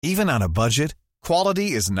Even on a budget,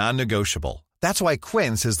 quality is non-negotiable. That's why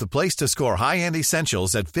Quince is the place to score high-end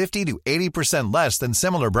essentials at 50 to 80% less than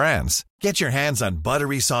similar brands. Get your hands on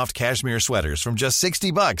buttery soft cashmere sweaters from just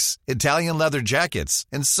 $60, Italian leather jackets,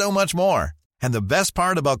 and so much more. And the best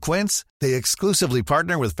part about Quince, they exclusively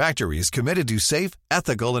partner with factories committed to safe,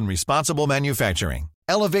 ethical, and responsible manufacturing.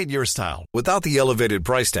 Elevate your style without the elevated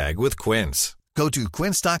price tag with Quince. Go to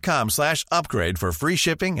quince.com/upgrade for free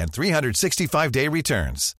shipping and 365-day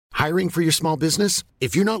returns. Hiring for your small business?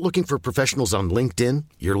 If you're not looking for professionals on LinkedIn,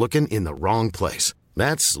 you're looking in the wrong place.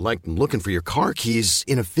 That's like looking for your car keys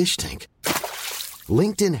in a fish tank.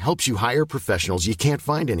 LinkedIn helps you hire professionals you can't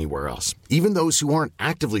find anywhere else, even those who aren't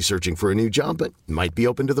actively searching for a new job but might be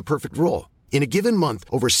open to the perfect role. In a given month,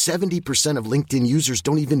 over 70% of LinkedIn users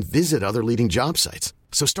don't even visit other leading job sites.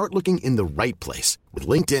 So start looking in the right place. With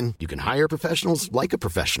LinkedIn, you can hire professionals like a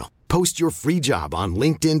professional. Post your free job on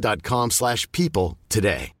linkedin.com/people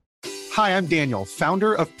today. Hi, I'm Daniel,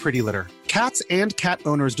 founder of Pretty Litter. Cats and cat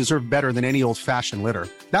owners deserve better than any old-fashioned litter.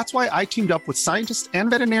 That's why I teamed up with scientists and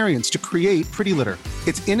veterinarians to create Pretty Litter.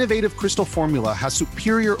 Its innovative crystal formula has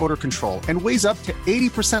superior odor control and weighs up to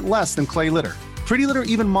 80% less than clay litter. Pretty Litter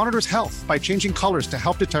even monitors health by changing colors to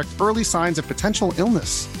help detect early signs of potential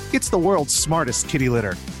illness. It's the world's smartest kitty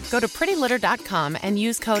litter. Go to prettylitter.com and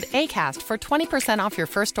use code ACAST for 20% off your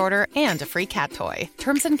first order and a free cat toy.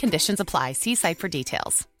 Terms and conditions apply. See site for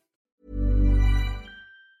details.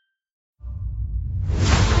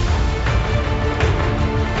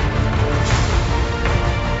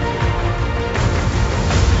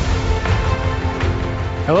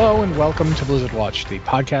 Hello and welcome to Blizzard Watch, the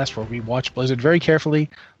podcast where we watch Blizzard very carefully,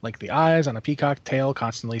 like the eyes on a peacock tail,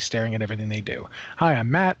 constantly staring at everything they do. Hi, I'm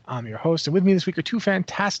Matt. I'm your host, and with me this week are two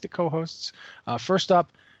fantastic co-hosts. First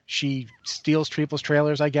up, she steals people's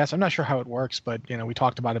trailers, I guess. I'm not sure how it works, but we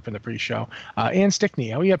talked about it for the pre-show. Ann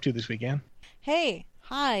Stickney, how are you up to this weekend? Hey,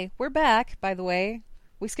 hi, we're back, by the way.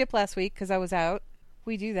 We skipped last week because I was out.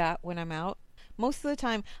 We do that when I'm out. Most of the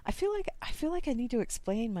time, I feel like I need to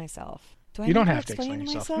explain myself. You don't have to explain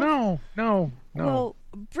yourself. No. Well,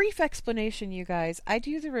 brief explanation, you guys. I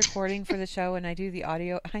do the recording for the show, and I do the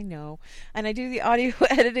audio. I know. And I do the audio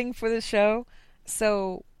editing for the show.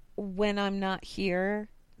 So when I'm not here,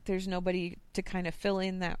 there's nobody to kind of fill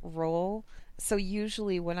in that role. So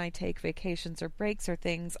usually when I take vacations or breaks or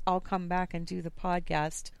things, I'll come back and do the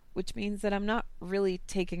podcast, which means that I'm not really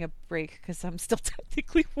taking a break because I'm still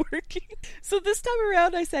technically working. So this time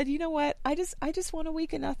around, I said, you know what? I just want a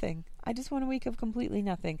week of nothing. I just want a week of completely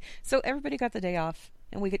nothing. So everybody got the day off,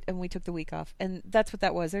 and we took the week off, and that's what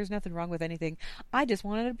that was. There's nothing wrong with anything. I just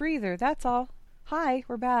wanted a breather. That's all. Hi,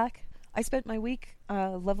 we're back. I spent my week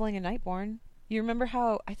leveling a Nightborn. You remember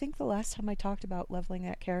how I think the last time I talked about leveling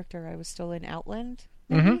that character, I was still in Outland.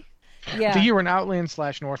 Maybe? Mm-hmm. Yeah. I think you were in Outland /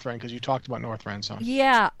 Northrend because you talked about Northrend. So.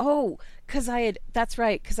 Yeah. Oh, that's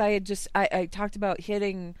right. Because I talked about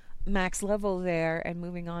hitting max level there and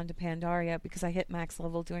moving on to Pandaria because I hit max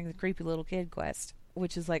level doing the creepy little kid quest,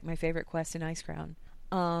 which is like my favorite quest in Icecrown.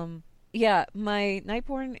 Yeah, my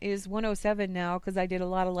Nightborn is 107 now because I did a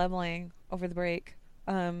lot of leveling over the break.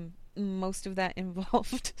 Most of that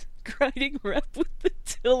involved grinding rep with the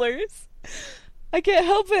tillers. I can't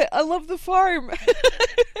help it. I love the farm.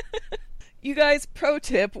 You guys, pro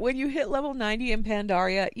tip, when you hit level 90 in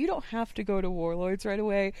Pandaria, you don't have to go to Warlords right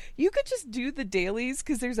away. You could just do the dailies,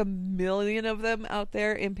 because there's a million of them out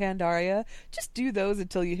there in Pandaria. Just do those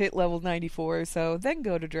until you hit level 94 or so, then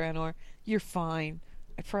go to Draenor. You're fine.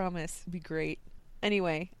 I promise. It'll be great.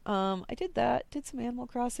 Anyway, I did that. Did some Animal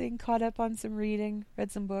Crossing, caught up on some reading,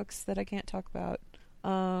 read some books that I can't talk about.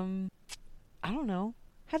 I don't know.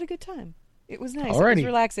 Had a good time. It was nice. Alrighty. It was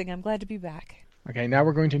relaxing. I'm glad to be back. Okay, now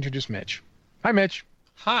we're going to introduce Mitch. Hi, Mitch.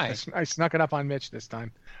 Hi. I snuck it up on Mitch this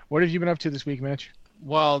time. What have you been up to this week, Mitch?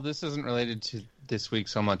 Well, this isn't related to this week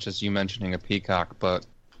so much as you mentioning a peacock, but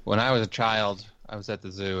when I was a child, I was at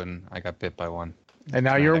the zoo and I got bit by one. And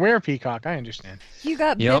now you're aware of peacock. I understand. You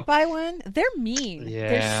got bit by one? They're mean. Yeah.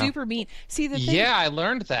 They're super mean. See, the thing, yeah, I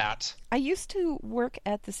learned that. I used to work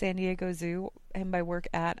at the San Diego Zoo, and by work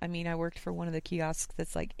at, I mean I worked for one of the kiosks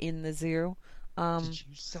that's like in the zoo. Did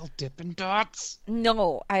you sell Dippin' Dots?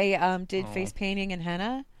 No, I did face painting and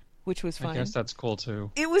henna, which was fun. I guess that's cool too.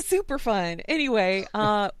 It was super fun. Anyway,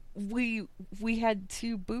 we had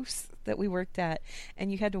two booths that we worked at,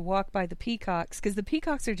 and you had to walk by the peacocks because the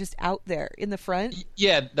peacocks are just out there in the front.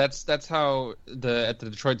 Yeah, that's how at the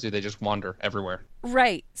Detroit Zoo they just wander everywhere.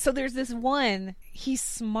 Right. So there's this one. He's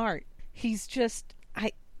smart. He's just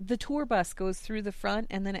the tour bus goes through the front,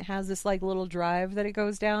 and then it has this like little drive that it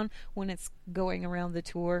goes down when it's going around the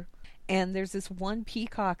tour. And there's this one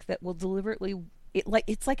peacock that will deliberately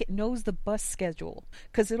It's like it knows the bus schedule,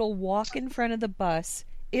 because it'll walk in front of the bus,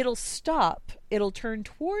 it'll stop, it'll turn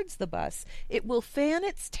towards the bus, it will fan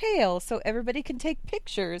its tail so everybody can take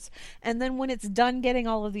pictures, and then when it's done getting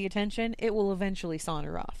all of the attention, it will eventually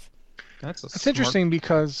saunter off. That's interesting,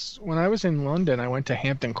 because when I was in London, I went to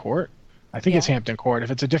Hampton Court. I think it's Hampton Court.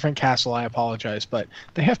 If it's a different castle, I apologize, but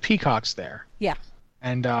they have peacocks there. Yeah.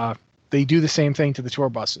 And they do the same thing to the tour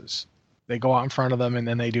buses. They go out in front of them, and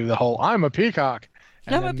then they do the whole "I'm a peacock."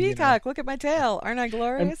 I'm a peacock. Look at my tail. Aren't I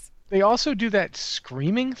glorious? And they also do that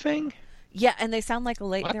screaming thing. Yeah, and they sound like a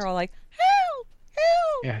lady. They're all like, "Help!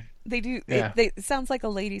 Help!" Yeah. They do. Yeah. It sounds like a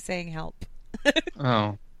lady saying "help."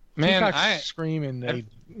 Oh man, peacocks scream, and they,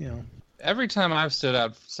 Every time I've stood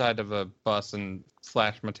outside of a bus and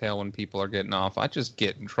flashed my tail when people are getting off, I just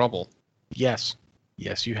get in trouble. Yes,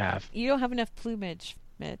 you have. You don't have enough plumage,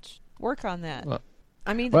 Mitch. Work on that. Well,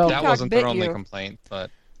 I mean, the that peacock wasn't bit their only you. complaint,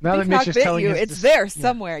 but Now that Mitch is bit telling you, us it's there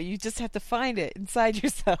somewhere. You just have to find it inside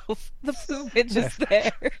yourself. The plumage is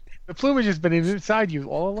there. The plumage has been inside you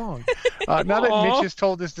all along. Now that Mitch has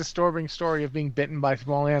told this disturbing story of being bitten by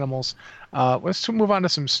small animals, let's move on to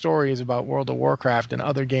some stories about World of Warcraft and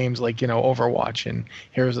other games like, Overwatch and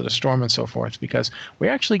Heroes of the Storm and so forth, because we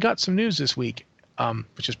actually got some news this week,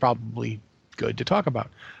 which is probably good to talk about.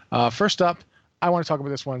 First up, I want to talk about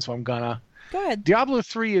this one, so I'm gonna. Go ahead. Diablo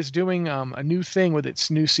 3 is doing a new thing with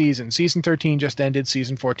its new season. Season 13 just ended.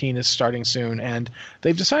 Season 14 is starting soon. And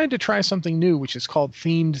they've decided to try something new, which is called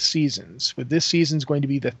themed seasons. With this season is going to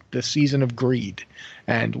be the season of greed.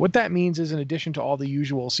 And what that means is, in addition to all the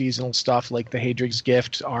usual seasonal stuff like the Hadrig's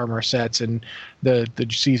Gift armor sets and the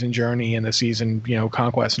season journey and the season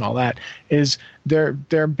conquest and all that, is they're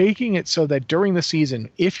baking it so that during the season,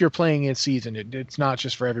 if you're playing a season, it's not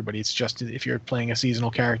just for everybody. It's just if you're playing a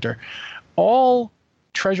seasonal character. All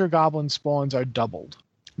treasure goblin spawns are doubled.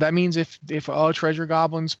 That means if a treasure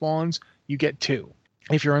goblin spawns, you get 2.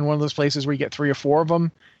 If you're in one of those places where you get 3 or 4 of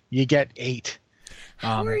them, you get 8.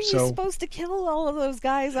 How are you supposed to kill all of those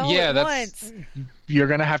guys all at once? You're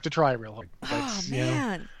going to have to try real hard. Oh,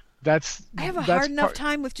 man. I have a hard enough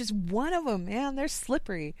time with just one of them, man. They're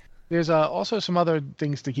slippery. There's also some other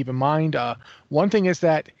things to keep in mind. One thing is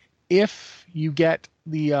that if you get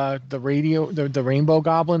the rainbow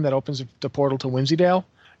goblin that opens the portal to Whimsydale,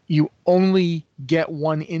 you only get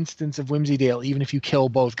 1 instance of Whimsydale, even if you kill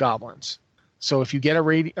both goblins. So if you get a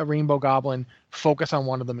rainbow goblin, focus on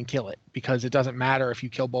one of them and kill it, because it doesn't matter if you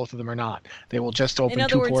kill both of them or not. They will just open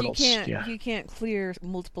 2 portals. In other words, you can't clear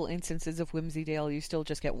multiple instances of Whimsydale. You still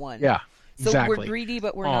just get 1. Yeah. So exactly. We're greedy,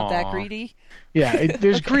 but we're not that greedy. Yeah,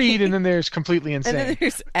 there's greed, and then there's completely insane. And then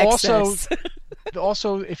there's excess.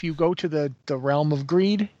 Also, if you go to the realm of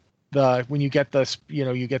greed, when you get the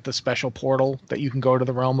special portal that you can go to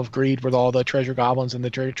the realm of greed with all the treasure goblins and the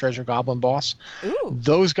treasure goblin boss. Ooh.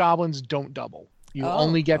 Those goblins don't double. You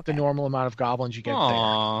only get the normal amount of goblins you get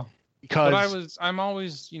there. Because but I'm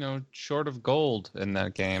always short of gold in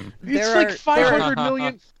that game. It's like 500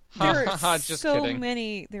 million. There are Just so kidding.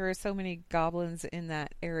 many. There are so many goblins in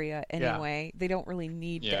that area anyway. Yeah. They don't really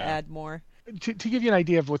need to add more. To give you an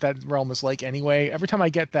idea of what that realm is like anyway, every time I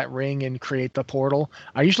get that ring and create the portal,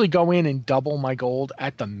 I usually go in and double my gold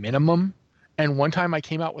at the minimum. And one time I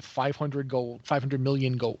came out with 500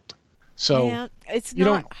 million gold. So yeah, it's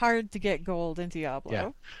not hard to get gold in Diablo.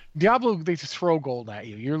 Yeah. Diablo, they just throw gold at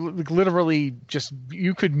you. You're literally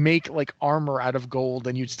you could make like armor out of gold,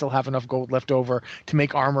 and you'd still have enough gold left over to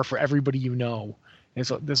make armor for everybody you know. And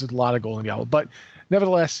so there's a lot of gold in Diablo. But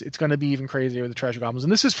nevertheless, it's going to be even crazier with the treasure goblins.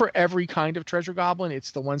 And this is for every kind of treasure goblin.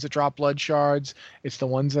 It's the ones that drop blood shards. It's the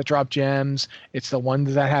ones that drop gems. It's the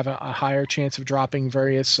ones that have a higher chance of dropping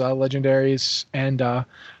various legendaries and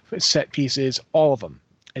set pieces. All of them.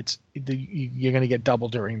 You're going to get double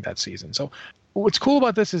during that season. So what's cool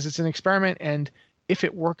about this is it's an experiment, and if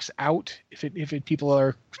it works out, if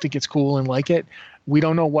people think it's cool and like it, we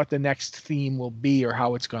don't know what the next theme will be or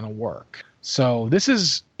how it's going to work. So this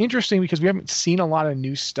is interesting because we haven't seen a lot of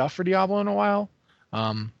new stuff for Diablo in a while,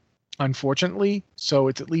 unfortunately. So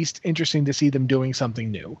it's at least interesting to see them doing something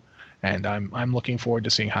new, and I'm looking forward to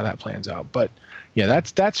seeing how that plans out. But yeah,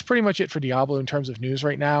 that's pretty much it for Diablo in terms of news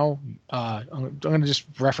right now. I'm going to just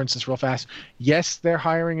reference this real fast. Yes, they're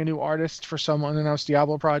hiring a new artist for some unannounced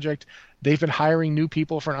Diablo project. They've been hiring new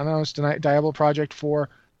people for an unannounced Diablo project for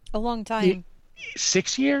a long time.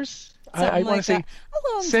 6 years? I want to say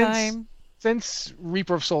a long time. Since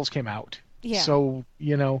Reaper of Souls came out. Yeah. So,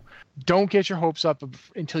 don't get your hopes up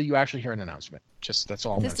until you actually hear an announcement. That's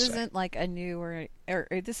all I'm going to say. This isn't like a new or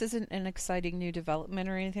this isn't an exciting new development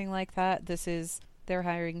or anything like that. This is they're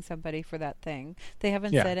hiring somebody for that thing. They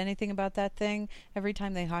haven't Yeah. said anything about that thing. Every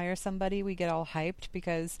time they hire somebody, we get all hyped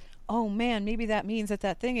because, oh man, maybe that means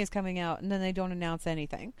that thing is coming out, and then they don't announce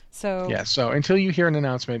anything. So Yeah, so until you hear an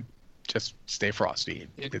announcement, just stay frosty.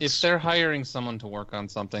 If they're hiring someone to work on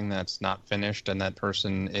something that's not finished and that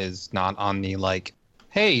person is not on the, like,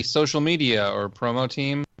 hey, social media or promo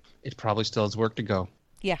team, it probably still has work to go.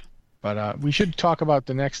 yeah. But we should talk about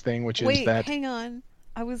the next thing, which is that... Hang on.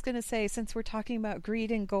 I was going to say, since we're talking about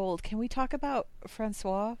greed and gold, can we talk about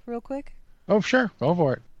Francois real quick? Oh, sure. Go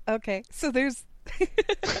for it. Okay, so there's...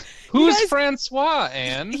 Who's Francois,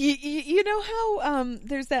 Anne? You know how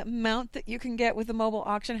there's that mount that you can get with a mobile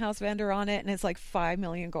auction house vendor on it, and it's like 5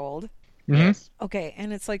 million gold? Yes. Okay,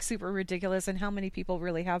 and it's like super ridiculous, and how many people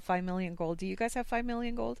really have 5 million gold? Do you guys have 5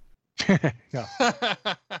 million gold? No.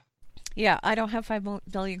 Yeah, I don't have 5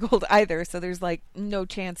 million gold either, so there's like no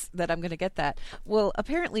chance that I'm going to get that. Well,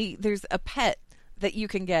 apparently there's a pet that you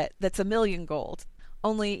can get that's 1 million gold.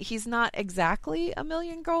 Only he's not exactly 1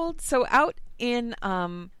 million gold. So out in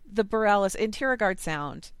the Borealis, in Tiragard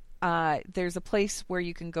Sound, there's a place where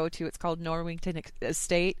you can go to. It's called Norwington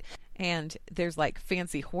Estate, and there's like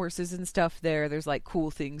fancy horses and stuff there. There's like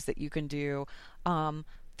cool things that you can do.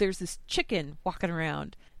 There's this chicken walking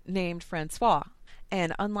around named Francois.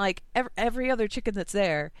 And unlike every other chicken that's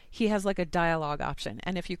there, he has like a dialogue option.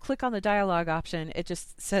 And if you click on the dialogue option, it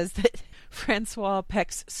just says that Francois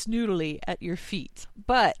pecks snoodily at your feet.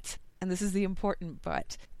 But, and this is the important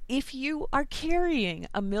but, if you are carrying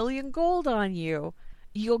 1 million gold on you,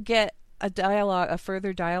 you'll get a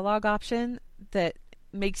further dialogue option that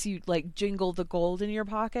makes you like jingle the gold in your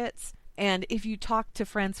pockets. And if you talk to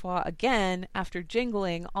Francois again after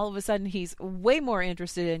jingling, all of a sudden he's way more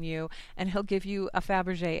interested in you, and he'll give you a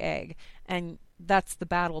Fabergé egg. And that's the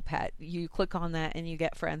battle pet. You click on that and you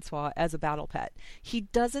get Francois as a battle pet. He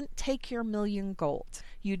doesn't take your 1 million gold.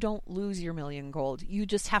 You don't lose your 1 million gold. You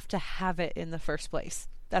just have to have it in the first place.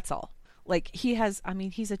 That's all. Like,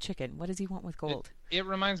 he's a chicken. What does he want with gold? It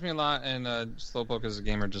reminds me a lot, and Slowpoke as a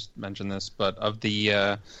gamer just mentioned this, but of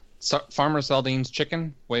the... Farmer Saldine's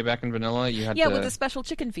chicken way back in vanilla, you had with a special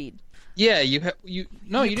chicken feed. Yeah, you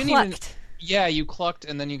didn't clucked. even. Yeah, you clucked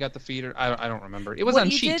and then you got the feeder. I don't remember. It was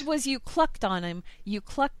on cheat. What you did was you clucked on him. You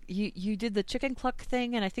did the chicken cluck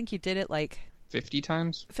thing, and I think you did it like 50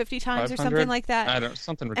 times. 50 times or something like that.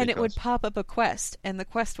 Something ridiculous. And it would pop up a quest, and the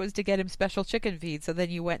quest was to get him special chicken feed. So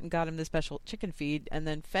then you went and got him the special chicken feed, and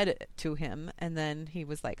then fed it to him, and then he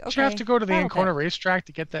was like, "Okay." Did you have to go to the Ancona racetrack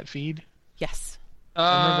to get that feed? Yes.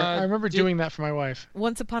 I remember doing that for my wife.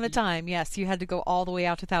 Once upon a time, yes, you had to go all the way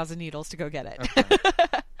out to Thousand Needles to go get it.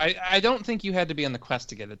 Okay. I don't think you had to be on the quest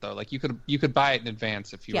to get it though. Like you could buy it in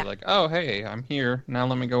advance if you were like, oh hey, I'm here now.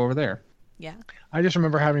 Let me go over there. Yeah. I just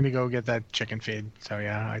remember having to go get that chicken feed. So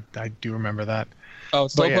yeah, I do remember that. Oh,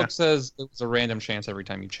 Slowpoke says it was a random chance every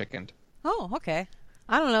time you chickened. Oh, okay.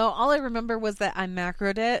 I don't know. All I remember was that I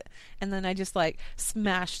macroed it, and then I just like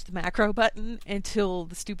smashed the macro button until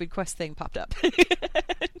the stupid quest thing popped up.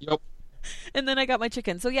 Yep. And then I got my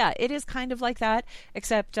chicken. So yeah, it is kind of like that,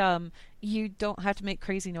 except you don't have to make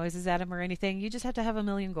crazy noises at him or anything. You just have to have 1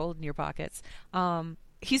 million gold in your pockets.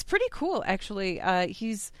 He's pretty cool, actually.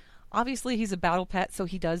 He's a battle pet, so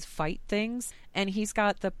he does fight things, and he's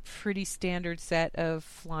got the pretty standard set of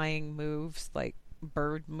flying moves, like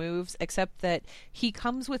bird moves, except that he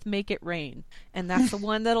comes with Make It Rain, and that's the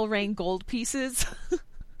one that'll rain gold pieces.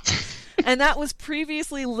 And that was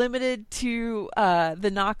previously limited to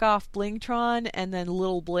the knockoff Blingtron and then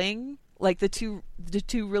Little Bling, like the two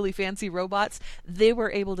really fancy robots. They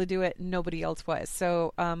were able to do it, nobody else was.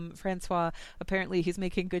 So Francois, apparently he's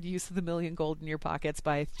making good use of the 1 million gold in your pockets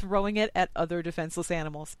by throwing it at other defenseless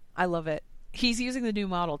animals. I love it. He's using the new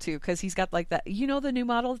model, too, because he's got, like, that... You know the new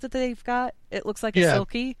model that they've got? It looks like a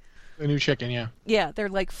Silky. The new chicken, yeah. Yeah, they're,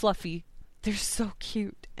 like, fluffy. They're so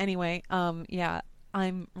cute. Anyway, yeah,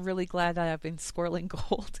 I'm really glad that I've been squirreling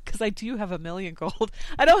gold, because I do have 1 million gold.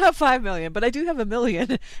 I don't have 5 million, but I do have 1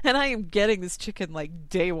 million, and I am getting this chicken, like,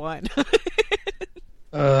 day one.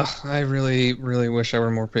 I really, really wish I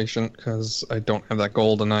were more patient, because I don't have that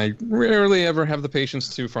gold, and I rarely ever have the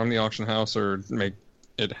patience to farm the auction house or make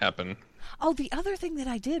it happen. Oh, the other thing that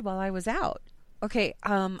I did while I was out. Okay,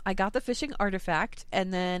 I got the fishing artifact,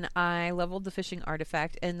 and then I leveled the fishing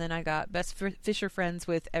artifact, and then I got best fisher friends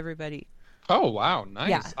with everybody. Oh, wow, nice.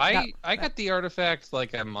 Yeah, I got the artifact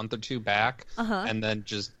like a month or two back, and then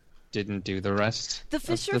just didn't do the rest. The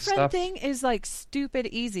fisher friend thing is like stupid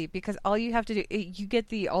easy, because all you have to do, you get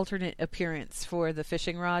the alternate appearance for the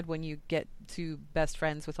fishing rod when you get to best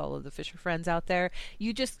friends with all of the fisher friends out there.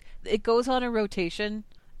 It goes on a rotation.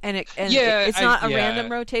 and Yeah, it's not a yeah.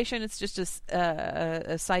 random rotation. It's just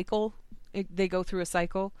a cycle. They go through a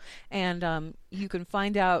cycle, and you can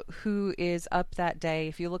find out who is up that day.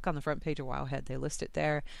 If you look on the front page of Wowhead, they list it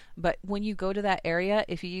there. But when you go to that area,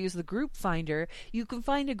 if you use the group finder, you can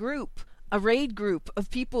find a raid group of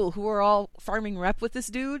people who are all farming rep with this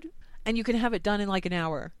dude, and you can have it done in like an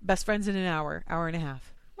hour. Best friends in an hour and a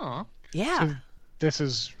half. Aw. Yeah. So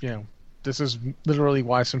this is literally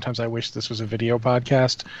why sometimes I wish this was a video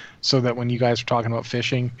podcast, so that when you guys were talking about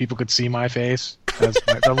fishing, people could see my face as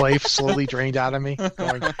the life slowly drained out of me.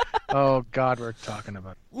 Going, oh God, we're talking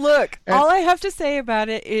about it. Look, all I have to say about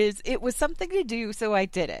it is it was something to do, so I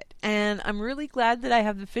did it. And I'm really glad that I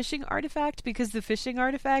have the fishing artifact, because the fishing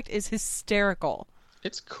artifact is hysterical.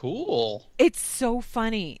 It's cool. It's so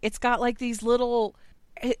funny. It's got like these little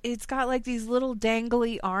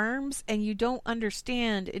dangly arms, and you don't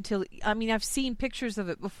understand until, I mean, I've seen pictures of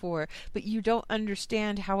it before, but you don't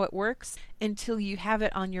understand how it works until you have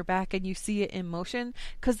it on your back and you see it in motion,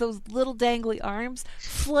 because those little dangly arms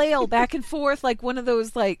flail back and forth like one of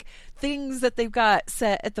those like things that they've got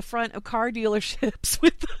set at the front of car dealerships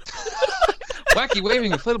with Wacky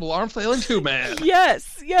waving inflatable arm flailing tube man.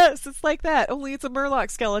 Yes, it's like that, only it's a Murloc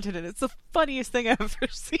skeleton, and it's the funniest thing I've ever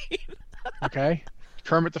seen. Okay.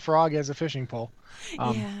 Kermit the Frog as a fishing pole.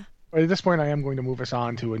 Yeah. But at this point, I am going to move us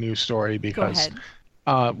on to a news story, because Go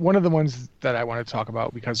ahead. one of the ones that I want to talk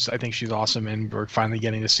about, because I think she's awesome and we're finally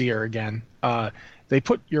getting to see her again. They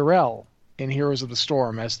put Urel in Heroes of the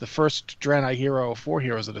Storm as the first Draenei hero for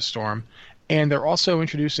Heroes of the Storm, and they're also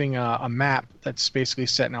introducing a map that's basically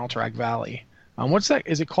set in Alterac Valley. What's that?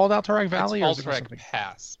 Is it called Alterac Valley? It's or is it Alterac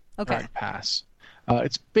Pass. Okay. Alterac Pass.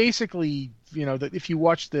 It's basically, if you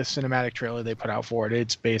watch the cinematic trailer they put out for it,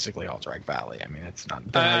 it's basically Alterac Valley. I mean, it's not.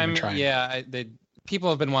 Even trying. Yeah, people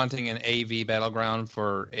have been wanting an AV battleground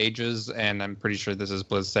for ages, and I'm pretty sure this is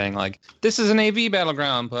Blizz saying like, this is an AV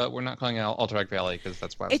battleground, but we're not calling it Alterac Valley, because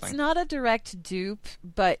that's what I was It's saying. not a direct dupe,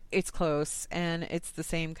 but it's close, and it's the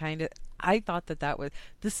same kind of. I thought that was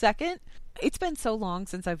the second. It's been so long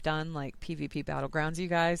since I've done like PvP battlegrounds, you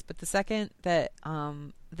guys, but the second that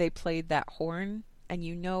they played that horn, and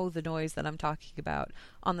you know the noise that I'm talking about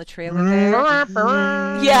on the trailer there.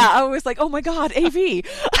 Yeah, I was like, oh my God, AV.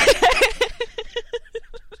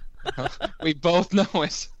 We both know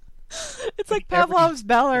it. It's like Pavlov's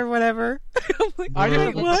bell or whatever. I'm like, I wait,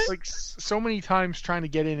 did what? like so many times trying to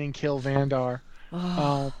get in and kill Vandar,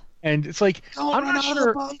 and it's like I'm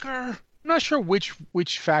not sure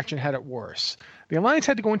which faction had it worse. The Alliance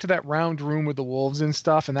had to go into that round room with the wolves and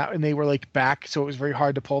stuff, and they were like back, so it was very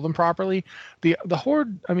hard to pull them properly. The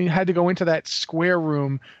Horde, I mean, had to go into that square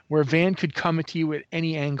room where Van could come at you at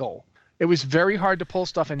any angle. It was very hard to pull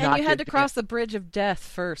stuff and not. And you had to cross the bridge of death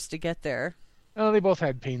first to get there. Oh, they both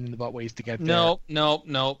had pain in the butt ways to get there.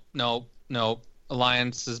 No.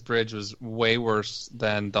 Alliance's bridge was way worse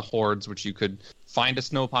than the Horde's, which you could find a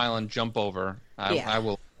snow pile and jump over. I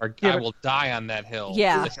will die on that hill.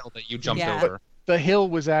 Yeah. The hill that you jumped Yeah. over. The hill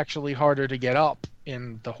was actually harder to get up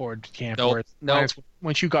in the Horde camp. Nope.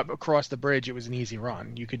 Once you got across the bridge, it was an easy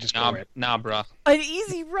run. You could just go right. Nah, bruh. An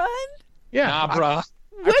easy run? Yeah. Nah, bruh.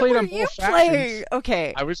 I played on were you both playing? factions.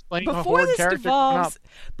 Okay. I was playing a Horde character coming up.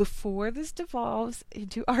 Before this devolves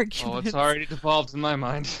into arguments. Oh, it's already devolved in my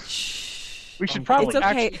mind. Shh. We should probably It's okay.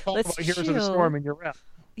 actually talk Let's about Heroes of the chill. Storm in your rep.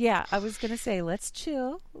 Yeah, I was going to say, let's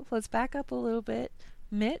chill. Let's back up a little bit.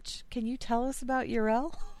 Mitch, can you tell us about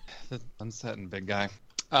Urel? The unsetting big guy.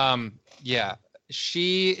 Yeah.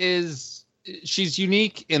 She's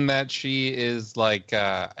unique in that she is like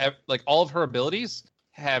all of her abilities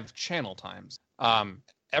have channel times.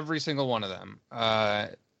 Every single one of them.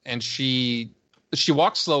 And she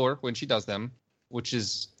walks slower when she does them, which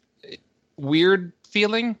is weird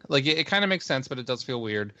feeling. Like it kind of makes sense, but it does feel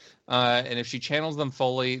weird. And if she channels them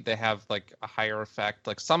fully, they have like a higher effect.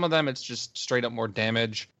 Like some of them, it's just straight up more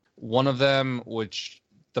damage. One of them, which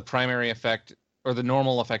the primary effect or the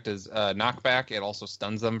normal effect is knockback. It also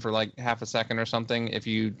stuns them for like half a second or something if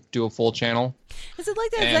you do a full channel. Is it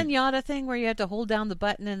like that Zenyatta thing where you have to hold down the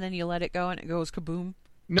button and then you let it go and it goes kaboom?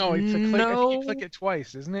 No, it's a click. I think you click it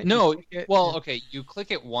twice, isn't it? No, okay, you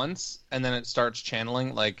click it once and then it starts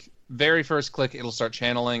channeling. Like very first click, it'll start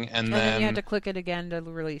channeling, and then you have to click it again to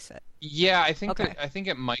release it. Yeah, I think Okay. I think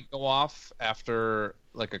it might go off after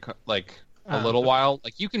a little while.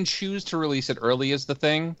 Like you can choose to release it early is the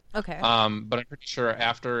thing. Okay. But I'm pretty sure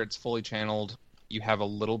after it's fully channeled, you have a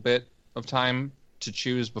little bit of time to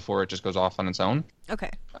choose before it just goes off on its own.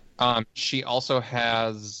 Okay. She also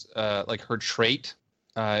has like her trait.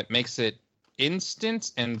 It makes it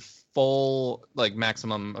instant and full, like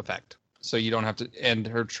maximum effect. So you don't have to. And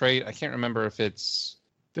her trait, I can't remember if it's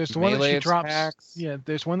There's the one that melee she drops. attacks. Yeah,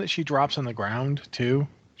 there's one that she drops on the ground too.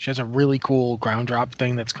 She has a really cool ground drop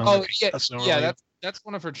thing that's kind of that's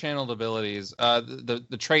one of her channeled abilities.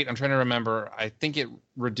 The trait I'm trying to remember. I think it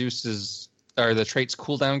reduces, or the trait's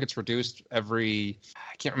cooldown gets reduced every.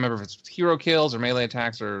 I can't remember if it's hero kills or melee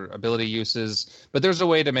attacks or ability uses. But there's a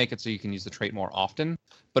way to make it so you can use the trait more often.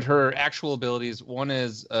 But her actual abilities, one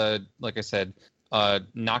is like I said,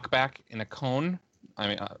 knockback in a cone.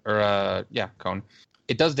 Cone.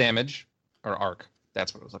 It does damage, or arc.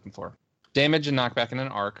 That's what I was looking for. Damage and knockback in an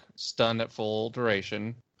arc, stun at full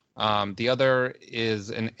duration. The other is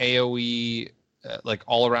an AoE, like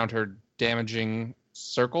all around her damaging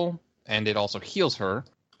circle, and it also heals her.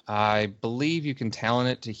 I believe you can talent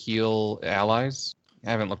it to heal allies.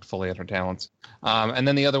 I haven't looked fully at her talents. And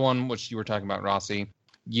then the other one, which you were talking about, Rossi,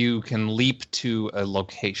 you can leap to a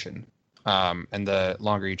location. And the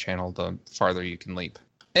longer you channel, the farther you can leap.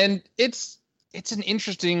 And it's an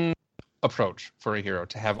interesting approach for a hero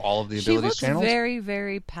to have all of the abilities channeled. She looks very,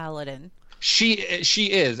 very paladin. She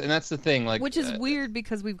is, and that's the thing. Like, which is weird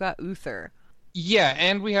because we've got Uther. Yeah,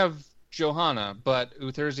 and we have Johanna, but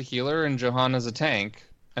Uther is a healer and Johanna's a tank.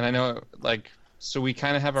 And I know, like, so we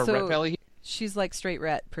kind of have our Ret Pally. She's like straight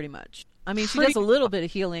Ret, pretty much. I mean, she does a little bit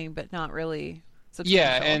of healing, but not really substantial.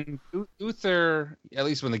 Yeah, and Uther, at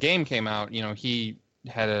least when the game came out, he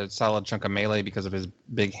had a solid chunk of melee because of his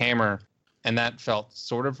big hammer, and that felt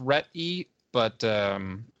sort of Ret-y, but,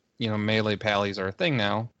 melee pallies are a thing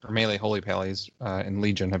now, or melee holy pallies in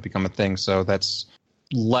Legion have become a thing, so that's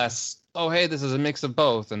less, oh, hey, this is a mix of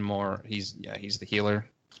both, and more, he's the healer.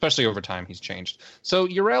 Especially over time, he's changed. So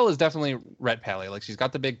Yrel is definitely Ret Pally. Like, she's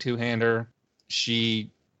got the big two-hander. She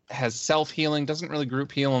has self-healing, doesn't really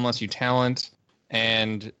group heal unless you talent,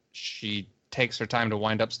 and she takes her time to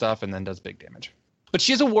wind up stuff and then does big damage. But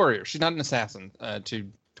she's a warrior. She's not an assassin, to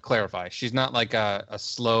clarify. She's not like a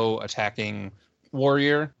slow attacking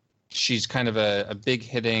warrior. She's kind of a big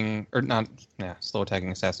hitting, or not, slow attacking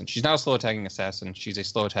assassin. She's not a slow attacking assassin. She's a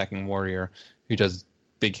slow attacking warrior who does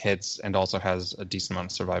big hits and also has a decent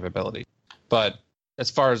amount of survivability. But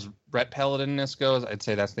as far as Ret Paladinness goes, I'd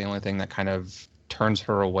say that's the only thing that kind of turns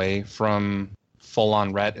her away from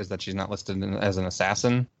full-on Ret, is that she's not listed as an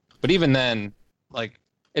assassin. But even then, like,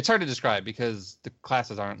 it's hard to describe because the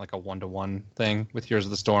classes aren't like a one-to-one thing with Heroes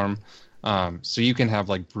of the Storm. So you can have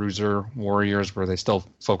like bruiser warriors where they still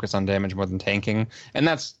focus on damage more than tanking. And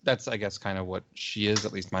that's I guess kind of what she is,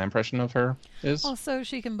 at least my impression of her is. Also,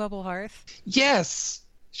 she can bubble hearth. Yes!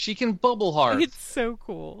 She can bubble hearth. It's so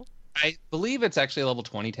cool. I believe it's actually a level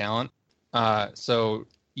 20 talent. So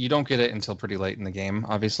you don't get it until pretty late in the game,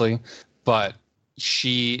 obviously. But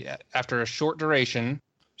she, after a short duration,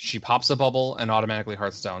 she pops a bubble and automatically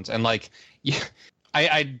hearthstones. And like,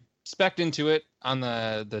 I spec'd into it on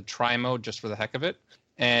the try mode just for the heck of it.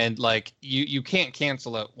 And like, you can't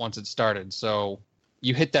cancel it once it started. So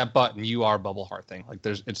you hit that button, you are bubble hearthing. Like,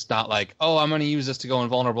 it's not like, oh, I'm going to use this to go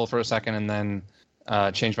invulnerable for a second and then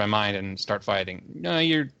change my mind and start fighting. No,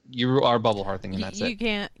 you are bubble hearthing, and that's it.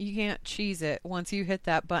 You can't cheese it. Once you hit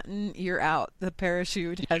that button, you're out. The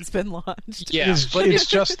parachute has been launched. Yeah, but it's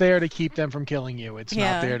just there to keep them from killing you. It's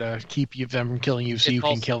not there to keep them from killing you, so you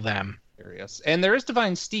can kill them. Serious. And there is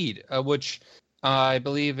Divine Steed, which I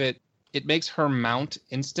believe it makes her mount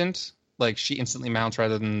instant. Like, she instantly mounts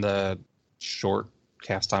rather than the short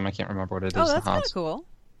cast time. I can't remember what it is. Oh, that's kind of cool.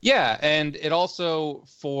 Yeah, and it also,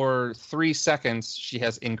 for 3 seconds, she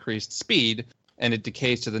has increased speed, and it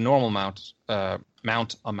decays to the normal mount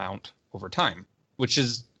amount over time. Which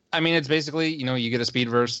is, I mean, it's basically, you get a speed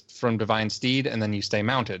burst from Divine Steed, and then you stay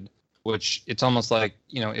mounted. Which, it's almost like,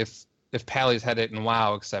 if Pallies had it in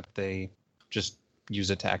WoW, except they just use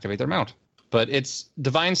it to activate their mount. But it's,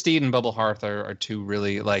 Divine Steed and Bubble Hearth are two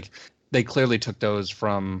really, like, they clearly took those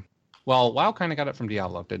from, well, WoW kind of got it from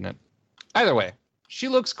Diablo, didn't it? Either way. She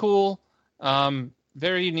looks cool,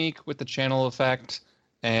 very unique with the channel effect,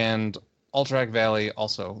 and Alterac Valley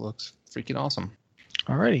also looks freaking awesome.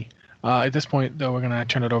 Alrighty. At this point, though, we're going to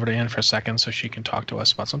turn it over to Anne for a second so she can talk to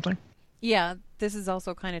us about something. Yeah, this is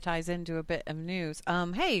also kind of ties into a bit of news.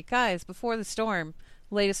 Hey, guys, Before the Storm,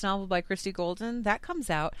 latest novel by Christy Golden, that comes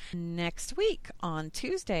out next week on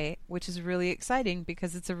Tuesday, which is really exciting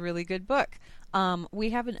because it's a really good book.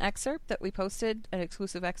 We have an excerpt that we posted, an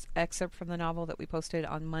exclusive excerpt from the novel that we posted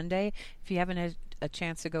on Monday. If you haven't had a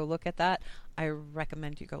chance to go look at that, I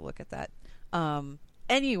recommend you go look at that.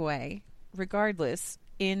 Anyway, regardless,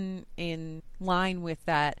 in line with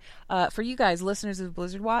that, for you guys, listeners of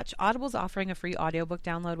Blizzard Watch, Audible's offering a free audiobook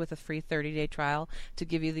download with a free 30-day trial to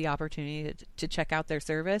give you the opportunity to check out their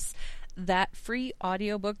service. that free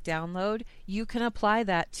audiobook download, you can apply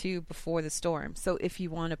that to Before the Storm. So if you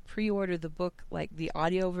want to pre-order the book, like the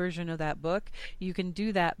audio version of that book, you can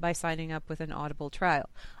do that by signing up with an Audible trial.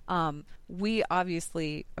 We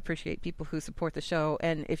obviously appreciate people who support the show,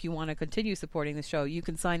 and if you want to continue supporting the show, you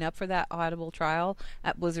can sign up for that Audible trial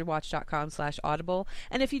at blizzardwatch.com/audible.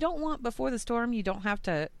 And if you don't want Before the Storm, you don't have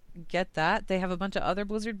to get that. They have a bunch of other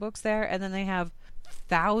Blizzard books there, and then they have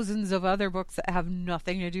thousands of other books that have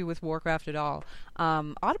nothing to do with Warcraft at all.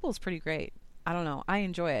 Audible's pretty great. I don't know. I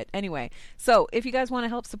enjoy it. Anyway, so if you guys want to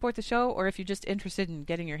help support the show, or if you're just interested in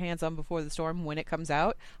getting your hands on Before the Storm when it comes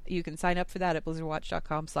out, you can sign up for that at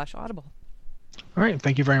blizzardwatch.com/audible. All right,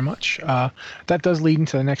 thank you very much. That does lead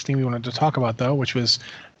into the next thing we wanted to talk about, though, which was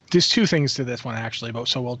there's two things to this one, actually,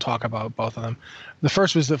 so we'll talk about both of them. The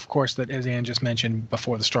first was, of course, that, as Ann just mentioned,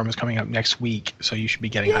 Before the Storm is coming out next week, so you should be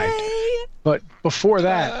getting hyped. But before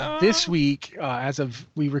that, this week, as of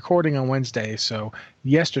we recording on Wednesday, so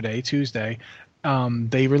yesterday, Tuesday,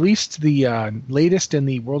 they released the latest in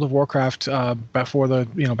the World of Warcraft before the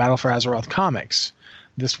Battle for Azeroth comics.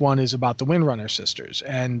 This one is about the Windrunner sisters,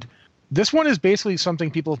 and this one is basically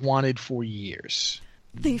something people have wanted for years.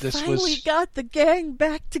 They finally got the gang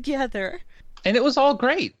back together. And it was all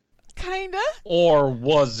great. Kinda. Or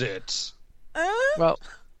was it? Well,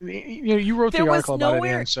 you wrote the article about it,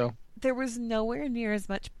 Ann, so... There was nowhere near as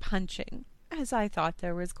much punching as I thought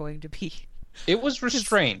there was going to be. It was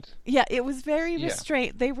restrained. Yeah, it was very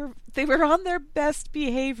restrained. They were on their best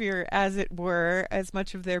behavior, as it were, as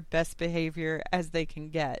much of their best behavior as they can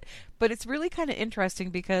get. But it's really kind of interesting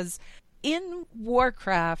because in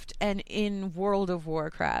Warcraft and in World of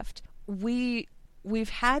Warcraft, we've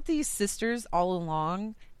had these sisters all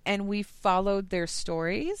along, and we followed their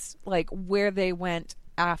stories, like where they went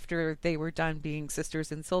after they were done being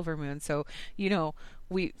sisters in Silvermoon. So,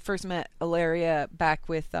 we first met Ilaria back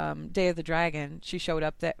with Day of the Dragon. She showed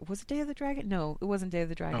up. Was it Day of the Dragon? No, it wasn't Day of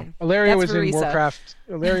the Dragon. No. Ilaria was in Warcraft.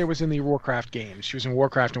 Ilaria was in the Warcraft games. She was in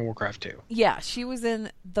Warcraft and Warcraft 2. Yeah, she was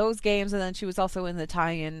in those games, and then she was also in the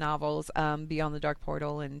tie-in novels, Beyond the Dark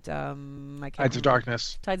Portal and Tides of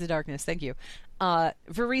Darkness. Tides of Darkness, thank you.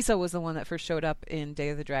 Verisa was the one that first showed up in Day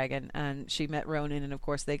of the Dragon, and she met Ronan, and of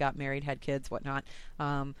course they got married, had kids, whatnot.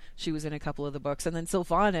 She was in a couple of the books. And then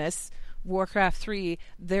Sylvanas, Warcraft 3,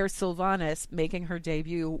 there's Sylvanas making her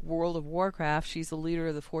debut, World of Warcraft. She's the leader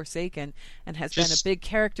of the Forsaken and has been a big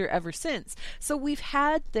character ever since. So we've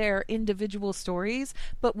had their individual stories,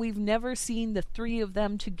 but we've never seen the three of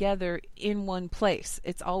them together in one place.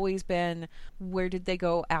 It's always been, where did they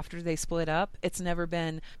go after they split up? It's never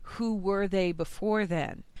been, who were they before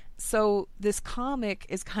then? So this comic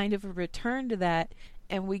is kind of a return to that,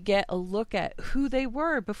 and we get a look at who they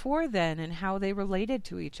were before then and how they related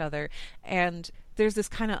to each other. And there's this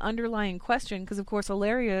kind of underlying question, because of course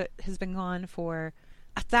Ilaria has been gone for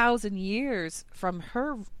 1,000 years from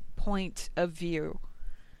her point of view.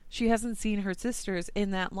 She hasn't seen her sisters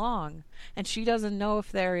in that long, and she doesn't know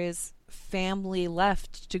if there is family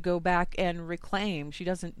left to go back and reclaim. She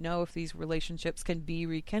doesn't know if these relationships can be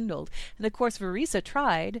rekindled. And of course Verisa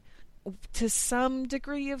tried to some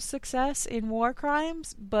degree of success in War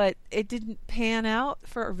Crimes, but it didn't pan out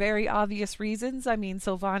for very obvious reasons. I mean,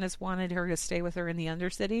 Sylvanas wanted her to stay with her in the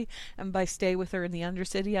Undercity, and by stay with her in the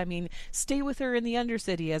Undercity, I mean stay with her in the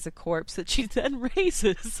Undercity as a corpse that she then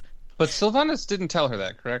raises. But Sylvanas didn't tell her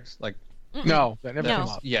that, correct? Like, no, that never came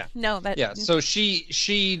up. Yeah, no, that So she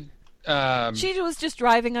was just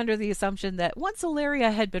driving under the assumption that once Ilaria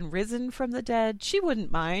had been risen from the dead, she wouldn't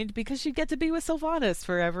mind because she'd get to be with Sylvanas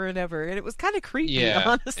forever and ever. And it was kind of creepy,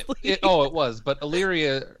 honestly. It was. But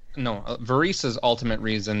Verisa's ultimate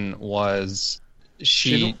reason was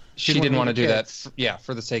she didn't want to do that.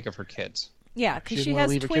 For the sake of her kids. Yeah, because she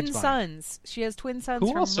has twin sons. She has twin sons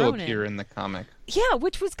who from also Ronan. appear in the comic. Yeah,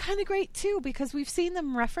 which was kind of great too, because we've seen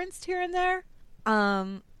them referenced here and there.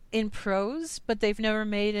 In prose, but they've never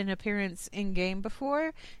made an appearance in game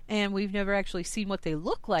before, and we've never actually seen what they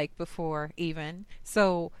look like before even.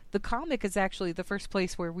 So the comic is actually the first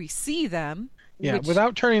place where we see them. Yeah,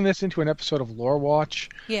 without turning this into an episode of Lore Watch,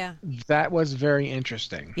 that was very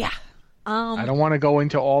interesting. Yeah. I don't want to go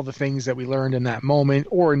into all the things that we learned in that moment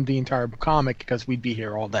or in the entire comic because we'd be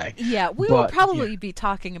here all day. Yeah, we will probably be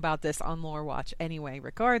talking about this on Lore Watch anyway,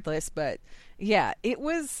 regardless, but yeah, it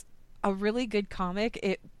was a really good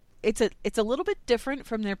comic. It's a little bit different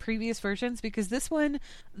from their previous versions because this one,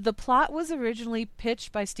 the plot was originally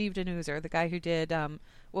pitched by Steve Denuser, the guy who did,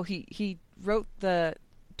 he wrote the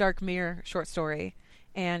Dark Mirror short story,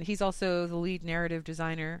 and he's also the lead narrative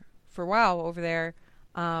designer for WoW over there.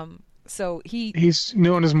 So he's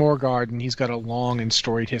known as Morgard, and he's got a long and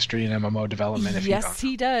storied history in MMO development. If yes, you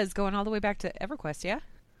don't. he does, going all the way back to EverQuest. Yeah.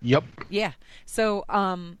 Yep. Yeah. So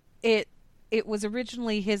it was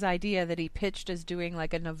originally his idea that he pitched as doing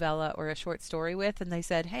like a novella or a short story with, and they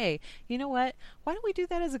said, hey, you know what? Why don't we do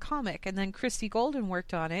that as a comic? And then Christy Golden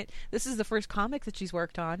worked on it. This is the first comic that she's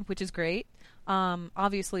worked on, which is great.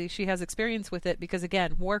 Obviously, she has experience with it because,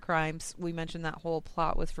 again, War Crimes, we mentioned that whole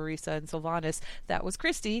plot with Farisa and Sylvanas. That was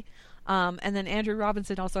Christy. And then Andrew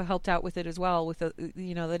Robinson also helped out with it as well, with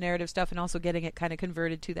the narrative stuff, and also getting it kind of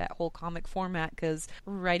converted to that whole comic format, because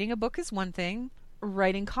writing a book is one thing.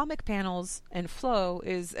 Writing comic panels and flow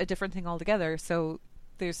is a different thing altogether. So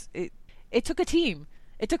it took a team.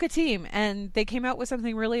 It took a team, and they came out with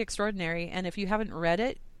something really extraordinary. And if you haven't read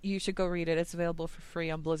it, you should go read it. It's available for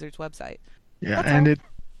free on Blizzard's website. Yeah, and it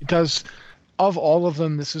does. Of all of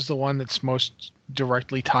them, this is the one that's most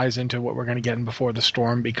directly ties into what we're going to get in Before the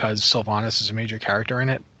Storm, because Sylvanas is a major character in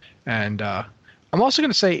it. And I'm also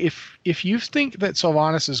going to say, if you think that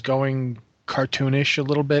Sylvanas is going cartoonish a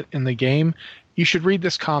little bit in the game, you should read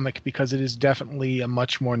this comic, because it is definitely a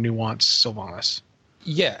much more nuanced Sylvanas.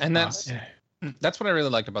 Yeah, and that's what I really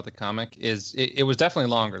liked about the comic. Is it was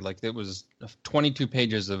definitely longer. Like, it was 22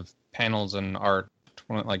 pages of panels and art,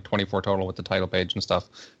 like 24 total with the title page and stuff.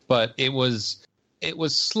 But it was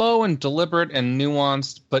slow and deliberate and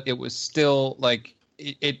nuanced, but it was still like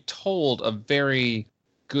it told a very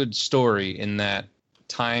good story in that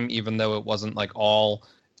time, even though it wasn't like all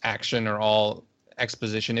action or all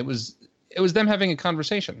exposition. It was them having a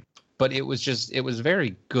conversation, but it was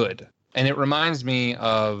very good. And it reminds me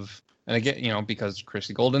of, and again, because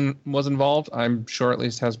Christy Golden was involved, I'm sure at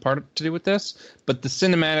least has part to do with this, but the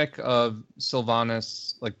cinematic of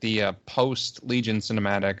Sylvanas, like the post-Legion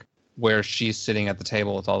cinematic, where she's sitting at the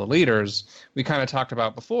table with all the leaders, we kind of talked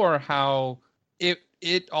about before how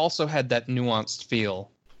it also had that nuanced feel.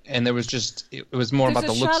 And there was it was more about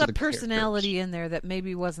the looks of the There's a shot of personality characters in there that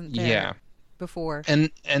maybe wasn't there before. And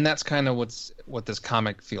that's kind of what this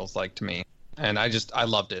comic feels like to me. And I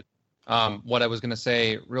loved it. What I was going to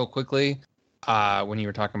say real quickly, when you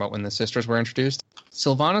were talking about when the sisters were introduced,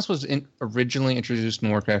 Sylvanas was originally introduced in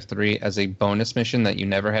Warcraft 3 as a bonus mission that you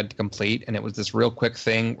never had to complete, and it was this real quick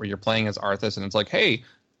thing where you're playing as Arthas, and it's like, hey,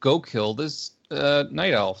 go kill this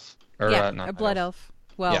night elf. Or, not a blood elf.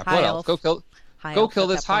 Well, yeah, high blood elf. Go kill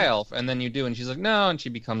this high elf, and then you do, and she's like, no, and she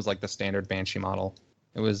becomes like the standard Banshee model.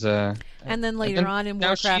 It was and then later on in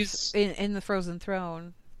Warcraft, in the Frozen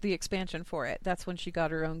Throne, the expansion for it, that's when she got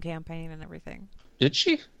her own campaign and everything. Did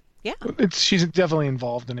she? Yeah. She's definitely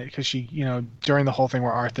involved in it, because she, during the whole thing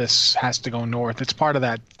where Arthas has to go north, it's part of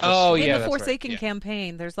that. In the Forsaken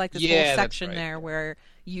campaign, there's like this whole section there where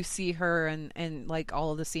you see her and like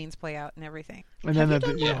all of the scenes play out and everything. And Have then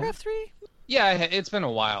you done Warcraft 3? Yeah, it's been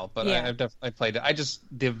a while, but I've definitely played it.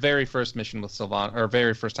 The very first mission with Sylvanas, or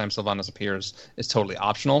very first time Sylvanas appears, is totally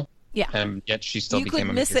optional. Yeah. And yet she still became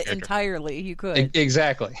a major character. You could miss it character. entirely. You could.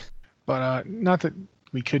 Exactly. But not that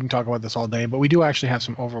we couldn't talk about this all day, but we do actually have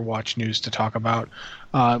some Overwatch news to talk about.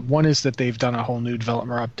 One is that they've done a whole new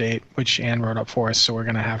developer update, which Anne wrote up for us, so we're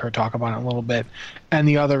going to have her talk about it in a little bit. And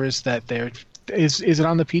the other is that is it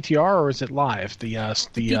on the PTR or is it live? The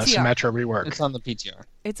Symmetra rework. It's on the PTR.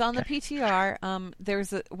 It's on the PTR.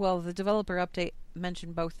 The developer update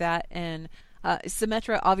mentioned both that and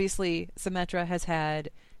Symmetra. Obviously, Symmetra has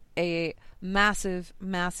had a massive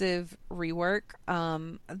rework.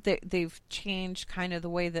 They've changed kind of the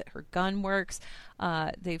way that her gun works.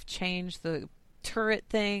 They've changed the turret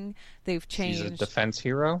thing. They've changed. She's a defense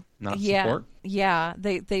hero, not support. Yeah.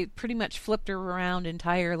 They pretty much flipped her around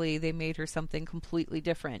entirely. They made her something completely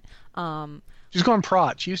different. She's gone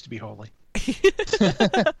prot. She used to be holy.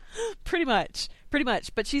 Pretty much.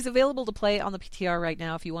 But she's available to play on the PTR right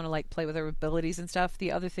now if you want to like play with her abilities and stuff.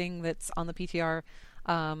 The other thing that's on the PTR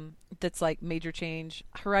that's like major change,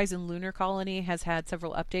 Horizon Lunar Colony has had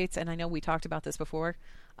several updates, and I know we talked about this before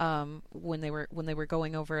when they were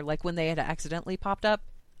going over, like when they had accidentally popped up.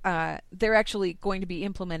 They're actually going to be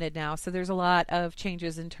implemented now, so there's a lot of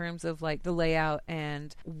changes in terms of like the layout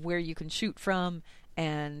and where you can shoot from,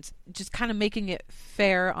 and just kind of making it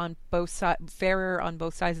fairer on both sides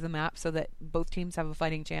of the map, so that both teams have a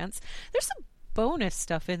fighting chance. There's some bonus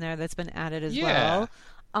stuff in there that's been added as well.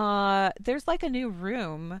 There's like a new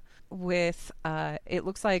room with it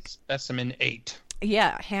looks like Specimen 8.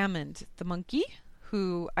 Yeah, Hammond the monkey,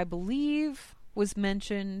 who I believe was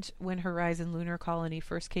mentioned when Horizon Lunar Colony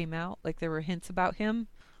first came out. Like there were hints about him.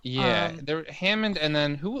 Yeah, there Hammond, and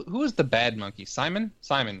then who was the bad monkey? Simon,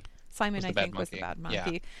 I think, was the bad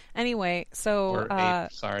monkey. Yeah. Anyway, so or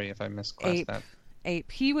Ape. Sorry if I misclassed that. Ape.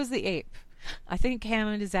 He was the ape. I think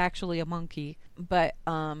Hammond is actually a monkey, but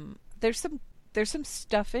there's some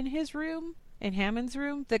stuff in his room, in Hammond's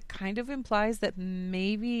room, that kind of implies that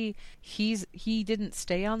maybe he didn't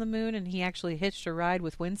stay on the moon and he actually hitched a ride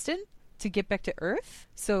with Winston to get back to Earth.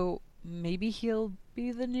 So maybe he'll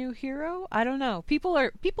be the new hero. I don't know. People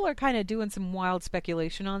are kind of doing some wild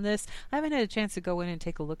speculation on this. I haven't had a chance to go in and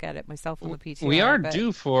take a look at it myself on the PTR. We are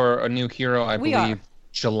due for a new hero, I believe.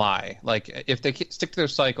 July. Like, if they stick to their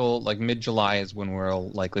cycle, like mid-July is when we'll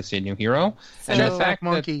likely see a new hero. So, and the fact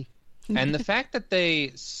monkey. And the fact that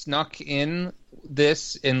they snuck in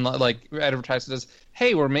this in, like, advertised it as,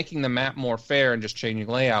 hey, we're making the map more fair and just changing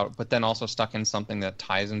layout, but then also stuck in something that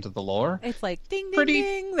ties into the lore. It's like, ding, ding,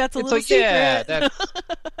 ding. That's a it's little like, secret. Yeah,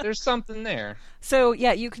 there's something there. So,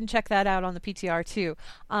 yeah, you can check that out on the PTR, too.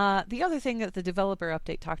 The other thing that the developer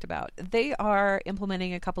update talked about, they are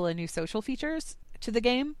implementing a couple of new social features to the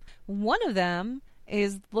game. One of them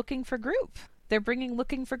is looking for group. They're bringing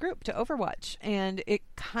looking for group to Overwatch, and it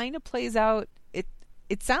kind of plays out.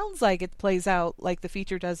 It sounds like it plays out like the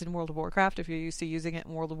feature does in World of Warcraft. If you're used to using it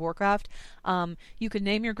in World of Warcraft, you can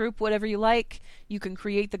name your group whatever you like. You can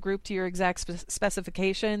create the group to your exact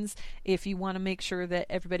specifications. If you want to make sure that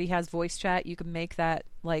everybody has voice chat, you can make that,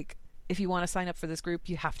 like, if you want to sign up for this group,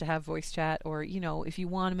 you have to have voice chat. Or, you know, if you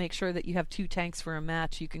want to make sure that you have 2 tanks for a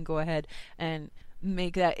match, you can go ahead and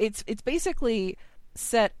make that. It's basically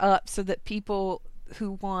set up so that people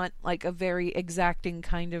who want, like, a very exacting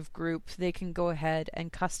kind of group, they can go ahead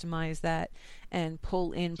and customize that and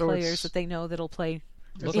pull in players that they know that'll play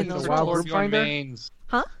in those WoW roles. Group Finder? Mains.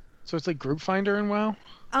 Huh? So it's like Group Finder in WoW?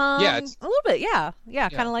 Yeah, it's a little bit, yeah,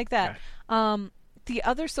 kind of like that. Okay. The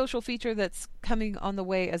other social feature that's coming on the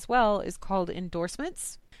way as well is called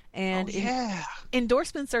endorsements. And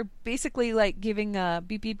endorsements are basically like giving a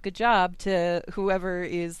beep beep good job to whoever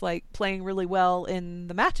is, like, playing really well in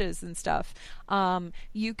the matches and stuff.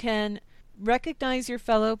 You can recognize your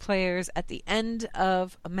fellow players at the end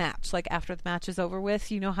of a match, like after the match is over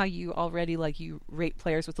with. You know how you already, like, you rate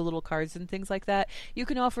players with the little cards and things like that? You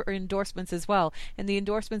can offer endorsements as well. And the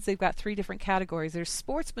endorsements, they've got 3 different categories. There's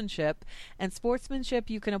sportsmanship, and sportsmanship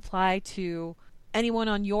you can apply to anyone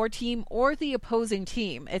on your team or the opposing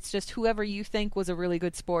team. It's just whoever you think was a really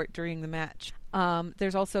good sport during the match.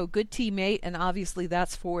 There's also good teammate, and obviously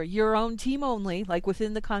that's for your own team only, like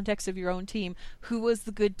within the context of your own team. Who was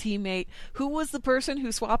the good teammate? Who was the person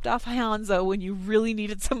who swapped off a Hanzo when you really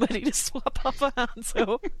needed somebody to swap off a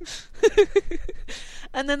Hanzo?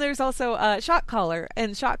 And then there's also shot caller,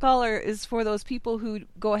 and shot caller is for those people who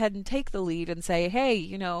go ahead and take the lead and say, hey,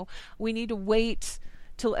 you know, we need to wait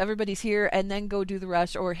till everybody's here and then go do the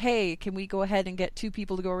rush, or hey, can we go ahead and get 2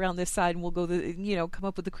 people to go around this side and we'll go come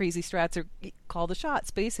up with the crazy strats or call the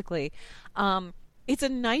shots, basically. It's a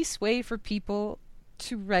nice way for people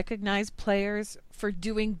to recognize players for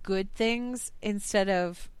doing good things instead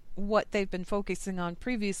of what they've been focusing on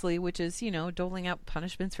previously, which is, doling out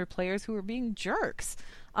punishments for players who are being jerks.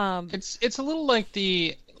 It's a little like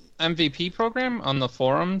the MVP program on the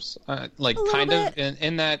forums,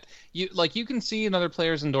 in that you can see another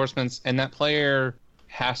player's endorsements, and that player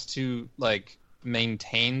has to, like,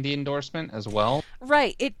 maintain the endorsement as well.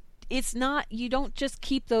 Right. It's not, you don't just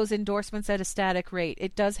keep those endorsements at a static rate.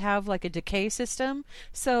 It does have, like, a decay system.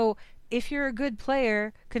 So if you're a good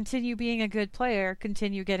player, continue being a good player,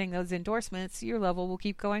 continue getting those endorsements, your level will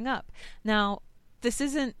keep going up. Now, this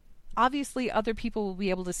isn't, obviously other people will be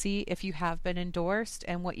able to see if you have been endorsed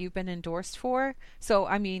and what you've been endorsed for. So,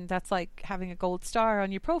 I mean, that's like having a gold star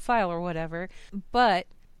on your profile or whatever. But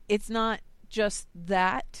it's not just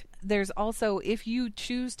that. There's also, if you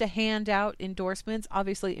choose to hand out endorsements,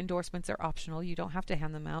 obviously endorsements are optional. You don't have to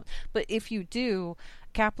hand them out. But if you do,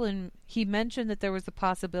 Kaplan, he mentioned that there was the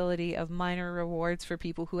possibility of minor rewards for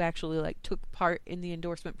people who actually, like, took part in the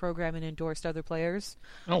endorsement program and endorsed other players.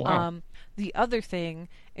 Oh, wow. The other thing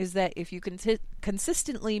is that if you can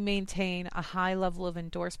consistently maintain a high level of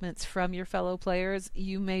endorsements from your fellow players,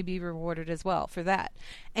 you may be rewarded as well for that.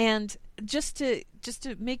 And just to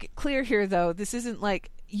make it clear here, though, this isn't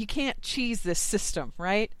like, you can't cheese this system,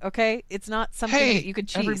 right? Okay? It's not something that you can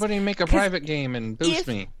cheese. Everybody make a private game and boost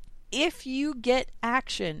me. If you get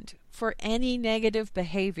actioned for any negative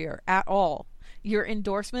behavior at all, your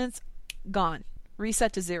endorsements, gone.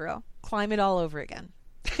 Reset to 0. Climb it all over again.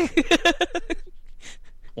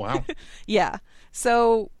 Wow. Yeah.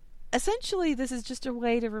 So essentially, this is just a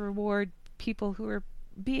way to reward people who are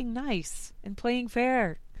being nice and playing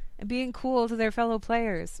fair and being cool to their fellow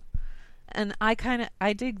players. And I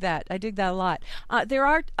dig that. I dig that a lot. There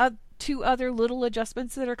are two other little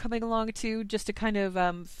adjustments that are coming along too, just to kind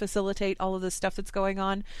of facilitate all of the stuff that's going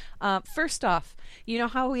on. First off, you know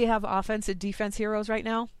how we have offense and defense heroes right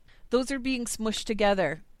now? Those are being smushed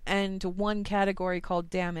together into one category called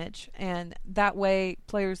damage, and that way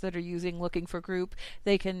players that are looking for group,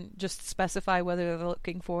 they can just specify whether they're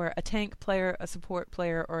looking for a tank player, a support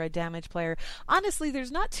player, or a damage player. Honestly,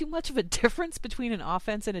 there's not too much of a difference between an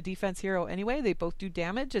offense and a defense hero anyway. They both do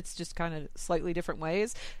damage, it's just kind of slightly different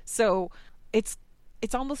ways. So it's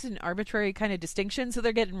almost an arbitrary kind of distinction, so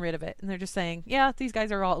they're getting rid of it, and they're just saying, yeah, these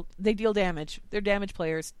guys they deal damage, they're damage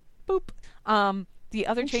players. Boop. The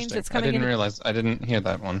other change that's coming I didn't hear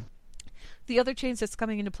that one. The other change that's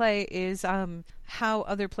coming into play is how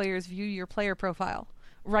other players view your player profile.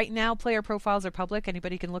 Right now, player profiles are public.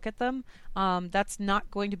 Anybody can look at them. That's not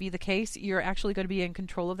going to be the case. You're actually going to be in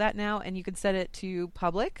control of that now, and you can set it to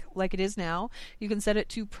public, like it is now. You can set it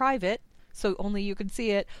to private, so only you can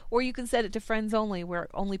see it, or you can set it to friends only, where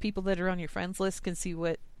only people that are on your friends list can see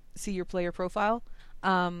your player profile.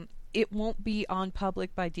 It won't be on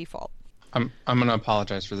public by default. I'm going to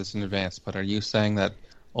apologize for this in advance, but are you saying that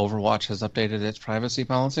Overwatch has updated its privacy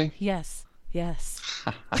policy? Yes. Get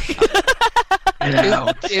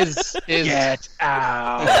out.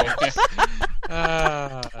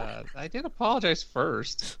 I did apologize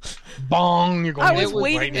first. Bong! You're going I was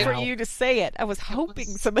waiting for you to say it. I was hoping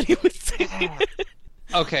somebody would say it.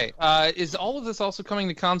 Okay. Is all of this also coming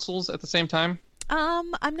to consoles at the same time?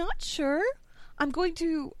 I'm not sure. I'm going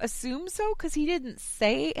to assume so, because he didn't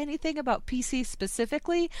say anything about PC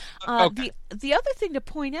specifically. Okay. The other thing to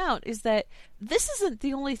point out is that this isn't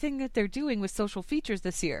the only thing that they're doing with social features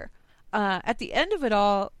this year. At the end of it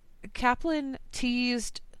all, Kaplan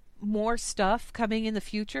teased more stuff coming in the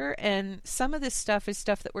future, and some of this stuff is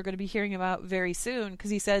stuff that we're going to be hearing about very soon, because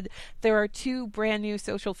he said there are 2 brand new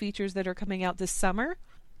social features that are coming out this summer.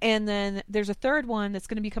 And then there's a third one that's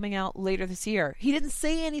going to be coming out later this year. He didn't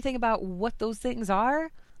say anything about what those things are.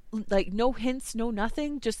 Like, no hints, no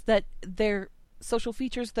nothing. Just that they're social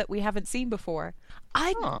features that we haven't seen before.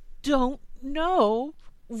 I don't know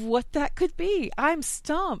what that could be. I'm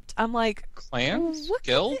stumped. I'm like... Clans?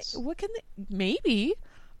 Guilds? What can they... Maybe.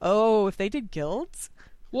 Oh, if they did guilds?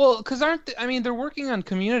 Well, because they're working on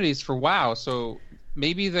communities for WoW, so...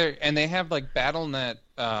 Maybe they have like BattleNet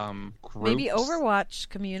groups. Maybe Overwatch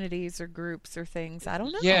communities or groups or things. I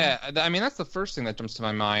don't know. Yeah, I mean that's the first thing that jumps to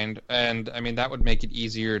my mind, and I mean that would make it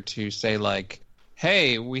easier to say like,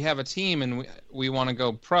 hey, we have a team and we want to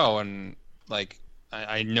go pro, and like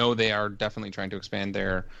I know they are definitely trying to expand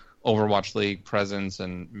their Overwatch League presence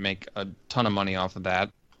and make a ton of money off of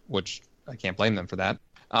that, which I can't blame them for that.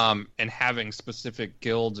 And having specific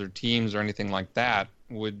guilds or teams or anything like that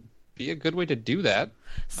would be a good way to do that.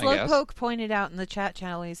 Slowpoke pointed out in the chat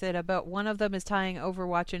channel, he said about one of them is tying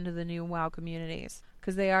Overwatch into the new WoW communities,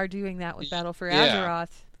 because they are doing that with Battle for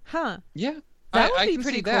Azeroth. Huh. Yeah. That would I be can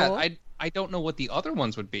pretty see cool. that. I don't know what the other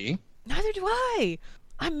ones would be. Neither do I.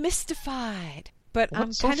 I'm mystified. But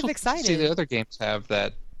I'm kind of excited. See, the other games have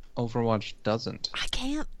that Overwatch doesn't. I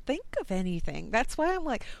can't think of anything. That's why I'm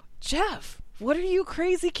like, Jeff, what are you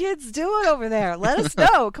crazy kids doing over there? Let us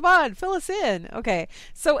know. Come on, fill us in. Okay.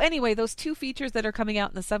 So anyway, those 2 features that are coming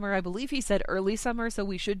out in the summer, I believe he said early summer, so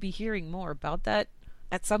we should be hearing more about that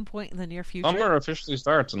at some point in the near future. Summer officially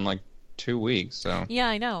starts in like 2 weeks, so. Yeah,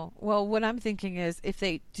 I know. Well, what I'm thinking is if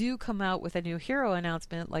they do come out with a new hero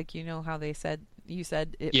announcement, like you know how you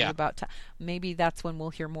said it was about time, maybe that's when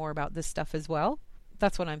we'll hear more about this stuff as well.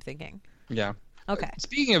 That's what I'm thinking. Yeah. Okay.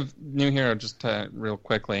 Speaking of new hero, just real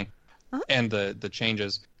quickly, and the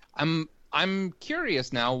changes, I'm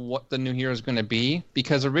curious now what the new hero is going to be,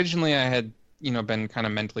 because originally I had been kind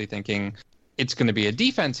of mentally thinking it's going to be a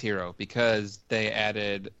defense hero, because they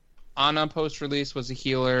added Ana post-release was a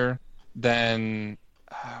healer, then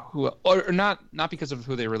not because of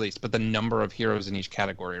who they released, but the number of heroes in each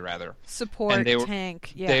category rather. Support, and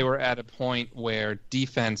tank, yeah. They were at a point where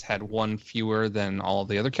defense had 1 fewer than all of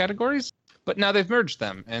the other categories. But now they've merged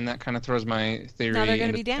them, and that kind of throws my theory. Now they're going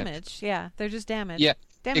to be damage. Yeah, they're just damage. Yeah,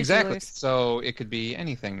 damage exactly. Dealers. So it could be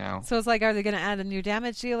anything now. So it's like, are they going to add a new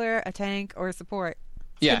damage dealer, a tank, or a support?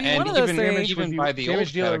 Yeah, and even by the damage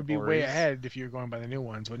old dealer would be way categories- ahead if you're going by the new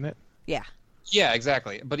ones, wouldn't it? Yeah. Yeah,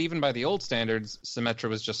 exactly. But even by the old standards, Symmetra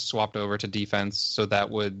was just swapped over to defense, so that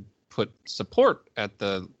would put support at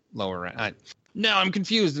the lower end. Now I'm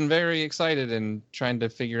confused and very excited and trying to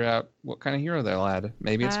figure out what kind of hero they'll add.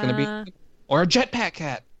 Maybe it's going to be... Or a jetpack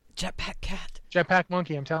cat. Jetpack cat. Jetpack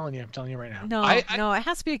monkey, I'm telling you right now. No, no, it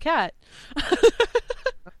has to be a cat.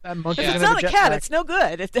 That monkey's If it's gonna not have a cat, jetpack. it's no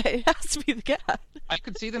good. It has to be the cat. I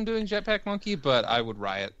could see them doing jetpack monkey, but I would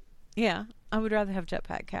riot. Yeah, I would rather have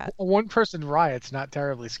Jetpack Cat. A one-person riot's not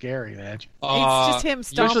terribly scary, man. It's just him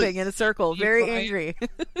stomping usually- in a circle, very angry.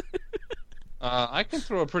 I can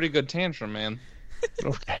throw a pretty good tantrum, man.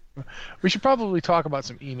 Okay. We should probably talk about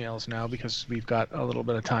some emails now because we've got a little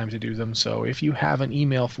bit of time to do them. So if you have an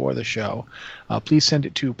email for the show, please send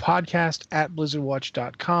it to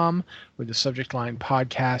podcast@blizzardwatch.com with the subject line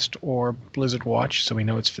podcast or Blizzard Watch so we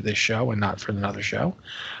know it's for this show and not for another show.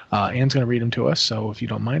 Anne's going to read them to us, so if you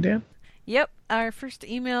don't mind, Anne. Yep, our first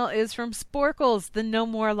email is from Sporkles, the No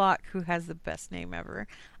More Lock, who has the best name ever,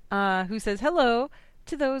 who says, "Hello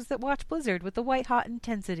to those that watch Blizzard with the white-hot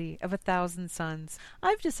intensity of 1,000 suns.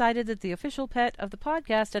 I've decided that the official pet of the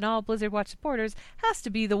podcast and all Blizzard Watch supporters has to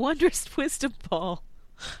be the Wondrous Wisdom Ball.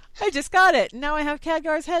 I just got it. Now I have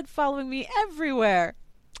Khadgar's head following me everywhere."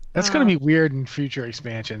 That's going to be weird in future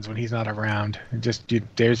expansions when he's not around.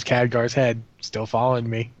 There's Khadgar's head still following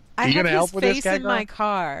me. I Are you have going to help his with this, face in Khadgar? my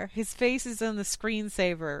car. His face is on the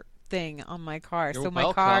screensaver thing on my car. You're So my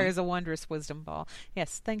welcome. car is a Wondrous Wisdom Ball.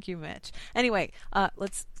 Yes, thank you, Mitch. Anyway,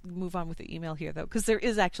 let's move on with the email here, though, because there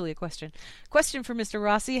is actually a question. Question for Mr.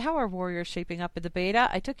 Rossi. How are warriors shaping up in the beta?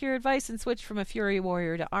 I took your advice and switched from a Fury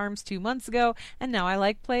warrior to Arms 2 months ago, and now I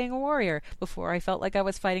like playing a warrior. Before I felt like I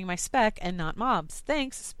was fighting my spec and not mobs.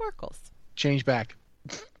 Thanks, Sparkles. Change back.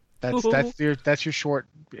 That's your short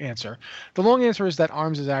answer. The long answer is that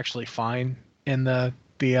Arms is actually fine in the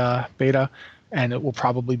beta, and it will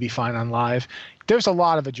probably be fine on live. There's a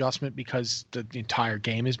lot of adjustment because the entire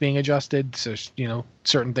game is being adjusted, so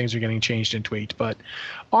certain things are getting changed and tweaked. But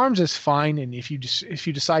Arms is fine, and if you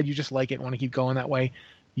decide you just like it and want to keep going that way,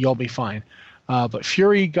 you'll be fine. But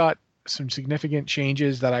Fury got some significant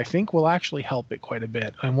changes that I think will actually help it quite a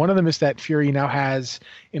bit. And one of them is that Fury now has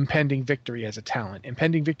Impending Victory as a talent.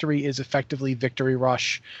 Impending Victory is effectively Victory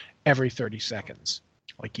Rush every 30 seconds.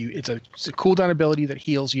 It's a cooldown ability that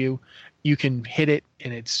heals you. You can hit it,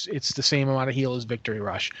 and it's the same amount of heal as Victory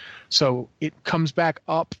Rush. So it comes back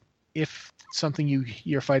up if something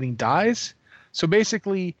you're fighting dies. So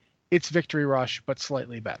basically, it's Victory Rush, but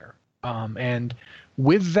slightly better. And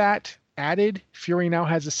with that added, Fury now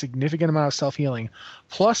has a significant amount of self-healing.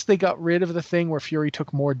 Plus, they got rid of the thing where Fury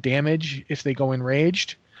took more damage if they go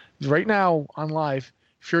enraged. Right now, on live,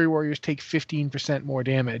 Fury Warriors take 15% more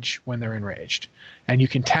damage when they're enraged. And you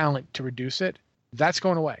can talent to reduce it. That's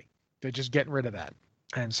going away. They're just getting rid of that.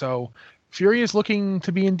 And so Fury is looking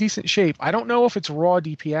to be in decent shape. I don't know if its raw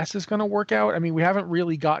DPS is going to work out. I mean, we haven't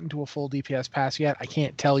really gotten to a full DPS pass yet. I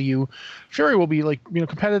can't tell you. Fury will be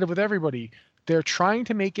competitive with everybody. They're trying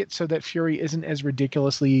to make it so that Fury isn't as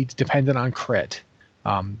ridiculously dependent on crit.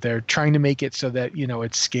 They're trying to make it so that,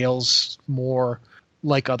 it scales more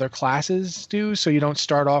like other classes do, so you don't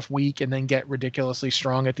start off weak and then get ridiculously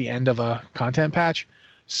strong at the end of a content patch.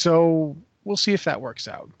 So we'll see if that works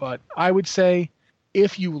out. But I would say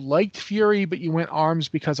if you liked Fury but you went Arms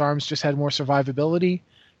because Arms just had more survivability,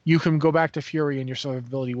 you can go back to Fury and your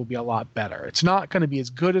survivability will be a lot better. It's not going to be as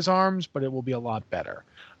good as Arms, but it will be a lot better.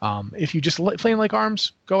 If you just playing like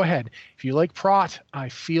Arms, go ahead. If you like Prot, I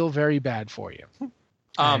feel very bad for you.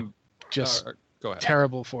 Go ahead.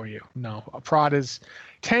 Terrible for you. No, Prot is...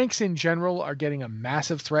 Tanks in general are getting a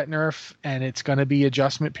massive threat nerf, and it's going to be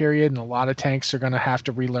adjustment period, and a lot of tanks are going to have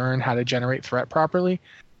to relearn how to generate threat properly,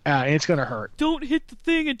 and it's going to hurt. Don't hit the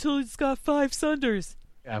thing until it's got 5 Sunders.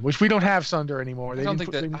 Yeah, which we don't have Sunder anymore. I don't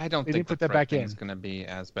think the that back in. is going to be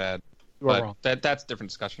as bad. You are but wrong. That's a different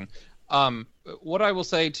discussion. What I will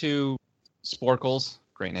say to Sporkles,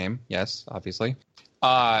 great name, yes, obviously,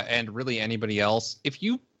 and really anybody else, if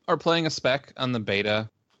you are playing a spec on the beta,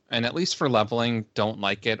 and at least for leveling, don't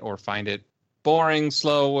like it or find it boring,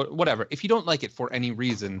 slow, whatever. If you don't like it for any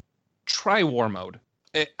reason, try War Mode.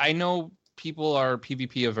 I know people are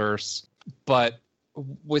PvP averse, but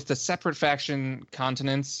with the separate faction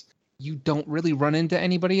continents, you don't really run into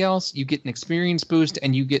anybody else. You get an experience boost,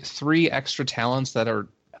 and you get 3 extra talents that are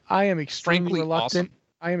I am extremely frankly reluctant. awesome.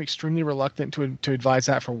 I am extremely reluctant to advise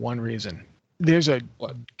that for one reason. There's a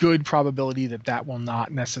good probability that will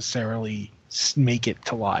not necessarily make it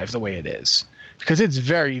to live the way it is, because it's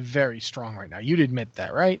very, very strong right now. You'd admit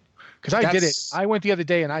that, right? Because I did it. I went the other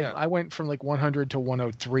day, and I went from like 100 to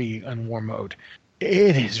 103 on War Mode.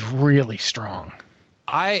 It is really strong.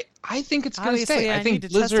 I think it's going to Obviously, stay. I think need to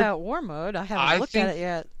Blizzard, test out War Mode. I haven't looked at it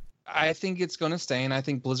yet. I think it's going to stay, and I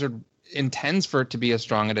think Blizzard intends for it to be as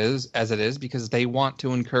strong as it is because they want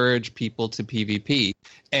to encourage people to PvP.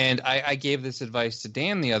 And I gave this advice to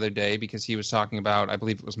Dan the other day because he was talking about, I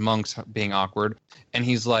believe it was monks being awkward, and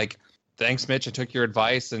he's like, thanks, Mitch, I took your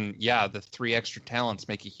advice, and yeah, the 3 extra talents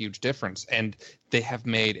make a huge difference, and they have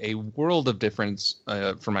made a world of difference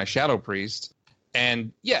for my Shadow Priest.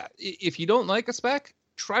 And yeah, if you don't like a spec,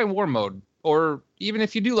 try war mode. Or even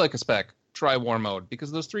if you do like a spec, try war mode,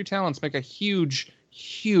 because those 3 talents make a huge,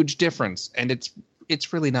 huge difference. And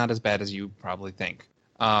it's really not as bad as you probably think.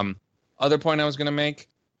 Other point I was going to make,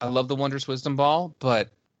 I love the Wondrous Wisdom Ball, but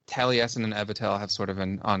Taliesin and Evitel have sort of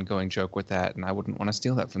an ongoing joke with that, and I wouldn't want to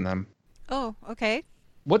steal that from them. Oh, okay.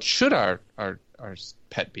 What should our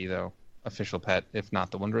pet be, though? Official pet, if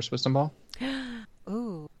not the Wondrous Wisdom Ball?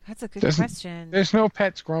 Ooh, that's a good question. There's no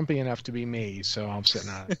pets grumpy enough to be me, so I'm sitting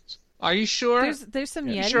on it. Are you sure? There's some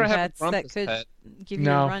Yeti sure pets that could give you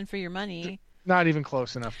a run for your money. Not even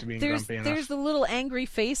close enough to being grumpy enough. There's the little angry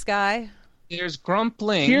face guy. There's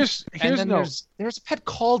Grumpling. There's a pet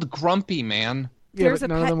called Grumpy, man. Yeah, but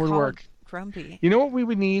none of them would work. Grumpy. You know what we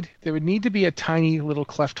would need? There would need to be a tiny little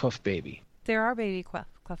cleft hoof baby. There are baby cleft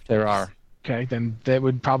hoofs. There are. Okay, then that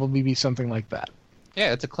would probably be something like that.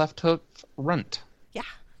 Yeah, it's a cleft hoof runt. Yeah,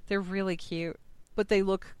 they're really cute, but they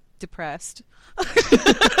look depressed.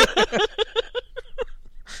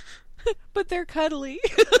 But they're cuddly.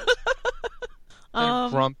 They're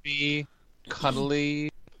grumpy,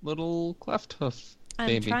 cuddly little cleft hoof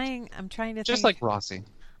baby. I'm trying to just think, like Rossi.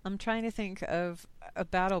 I'm trying to think of a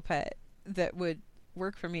battle pet that would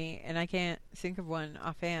work for me, and I can't think of one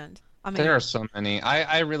offhand. I mean, there are so many.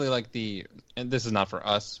 I really like and this is not for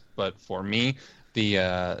us, but for me,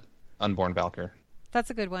 the Unborn Valkyr. That's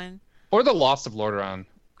a good one. Or the Lost of Lordaeron.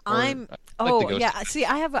 Yeah. See,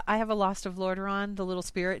 I have a Lost of Lordaeron, the little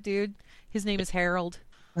spirit dude. His name is Harold.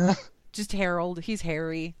 Just Harold. He's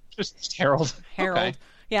hairy. Just Harold. Harold. Okay.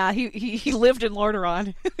 Yeah, he lived in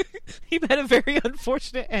Lordaeron. He met a very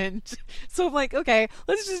unfortunate end. So I'm like, okay,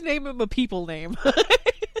 let's just name him a people name.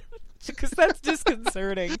 Because that's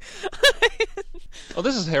disconcerting. Oh,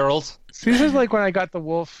 this is Harold. See, this is like when I got the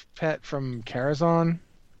wolf pet from Karazhan.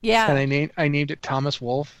 Yeah. And I named it Thomas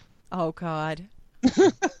Wolf. Oh, God.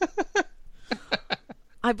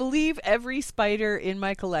 I believe every spider in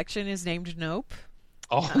my collection is named Nope.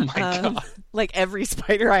 Oh my God. Like every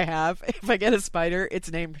spider I have, if I get a spider,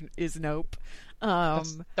 its name is Nope.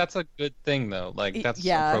 That's a good thing, though. Like, that's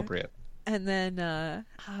appropriate. And then,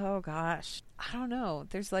 oh gosh, I don't know.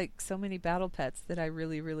 There's like so many battle pets that I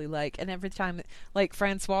really, really like. And every time, like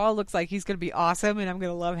Francois looks like he's going to be awesome and I'm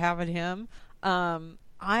going to love having him.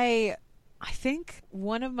 I think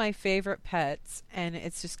one of my favorite pets, and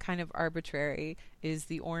it's just kind of arbitrary, is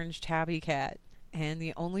the orange tabby cat. And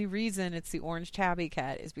the only reason it's the orange tabby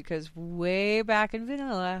cat is because way back in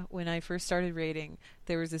vanilla, when I first started raiding,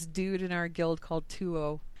 there was this dude in our guild called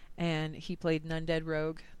 2-0, and he played an undead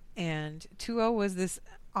rogue. And 2-0 was this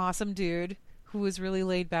awesome dude who was really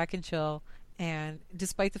laid back and chill. And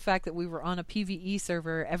despite the fact that we were on a PvE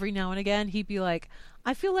server, every now and again he'd be like,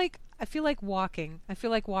 I feel like walking. I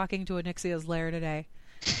feel like walking to Onyxia's lair today.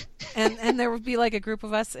 And there would be like a group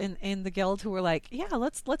of us in the guild who were like, yeah,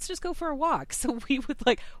 let's just go for a walk. So we would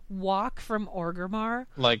like walk from Orgrimmar,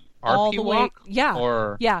 like all RP the walk? way. Yeah.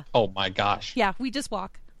 Or yeah. Oh my gosh. Yeah, we just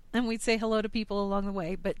walk and we'd say hello to people along the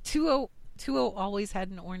way. But 2-0 always had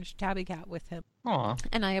an orange tabby cat with him. Aw.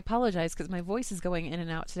 And I apologize because my voice is going in and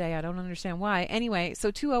out today. I don't understand why. Anyway,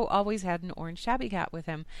 so 2-0 always had an orange tabby cat with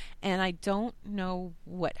him. And I don't know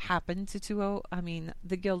what happened to 2-0. I mean,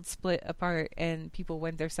 the guild split apart and people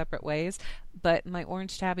went their separate ways. But my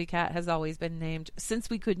orange tabby cat has always been named since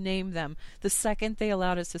we could name them. The second they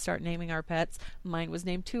allowed us to start naming our pets, mine was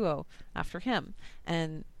named 2-0 after him.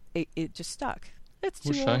 And it just stuck. It's 2-0.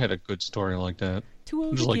 Wish I had a good story like that.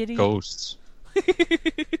 2-0 Just like kitty. ghosts.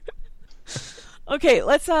 Okay,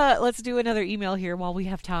 let's do another email here while we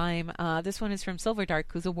have time. This one is from Silverdark,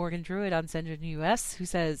 who's a Worgen Druid on Sendrin US, who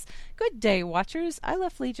says, "Good day, Watchers. I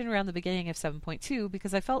left Legion around the beginning of 7.2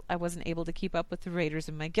 because I felt I wasn't able to keep up with the raiders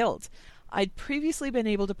in my guild. I'd previously been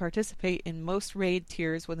able to participate in most raid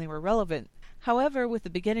tiers when they were relevant. However, with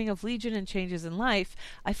the beginning of Legion and changes in life,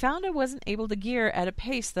 I found I wasn't able to gear at a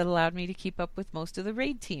pace that allowed me to keep up with most of the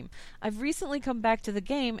raid team. I've recently come back to the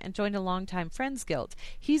game and joined a longtime friends guild.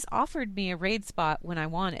 He's offered me a raid spot when I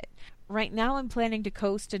want it. Right now I'm planning to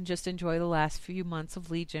coast and just enjoy the last few months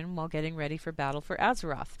of Legion while getting ready for Battle for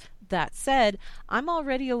Azeroth. That said, I'm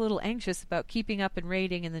already a little anxious about keeping up and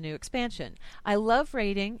raiding in the new expansion. I love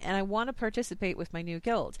raiding, and I want to participate with my new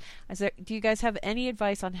guild. Do you guys have any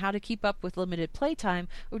advice on how to keep up with limited playtime,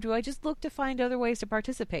 or do I just look to find other ways to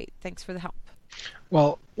participate? Thanks for the help."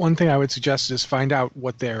 Well, one thing I would suggest is find out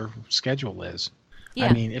what their schedule is. Yeah.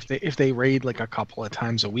 I mean, if they raid like a couple of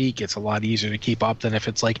times a week, it's a lot easier to keep up than if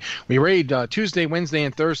it's like we raid Tuesday, Wednesday,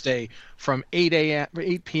 and Thursday from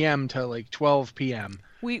 8 p.m. to like 12 p.m.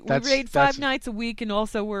 We raid 5 nights a week, and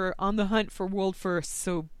also we're on the hunt for world first,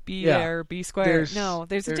 so be there, be square.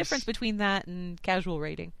 There's a difference between that and casual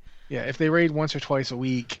raiding. Yeah, if they raid once or twice a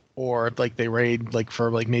week, or like they raid like for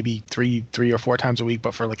like maybe three or four times a week,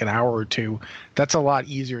 but for like an hour or two, that's a lot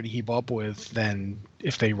easier to keep up with than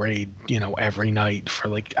if they raid, every night for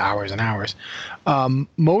like hours and hours.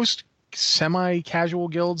 Most semi-casual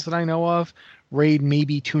guilds that I know of raid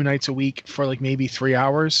maybe 2 nights a week for like maybe 3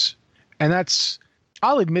 hours, and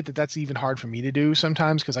I'll admit that that's even hard for me to do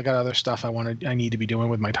sometimes because I got other stuff I need to be doing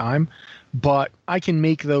with my time, but I can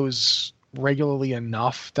make those regularly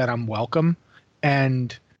enough that I'm welcome.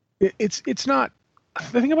 And it's not,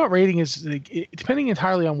 the thing about raiding is like, depending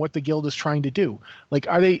entirely on what the guild is trying to do. Like,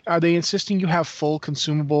 are they insisting you have full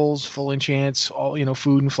consumables, full enchants, all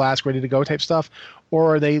food and flask ready to go type stuff,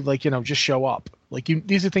 or are they like just show up? Like,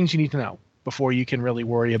 these are things you need to know before you can really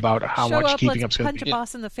worry about how much keeping up's going to be. Punch a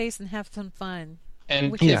boss in the face and have some fun.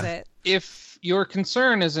 And which is it? If your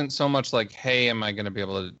concern isn't so much like, hey, am I going to be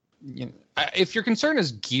able to, if your concern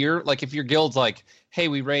is gear, like if your guild's like, hey,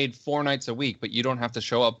 we raid 4 nights a week, but you don't have to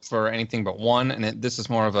show up for anything but one, and this is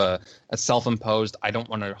more of a self-imposed, I don't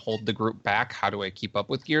want to hold the group back, how do I keep up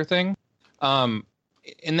with gear thing?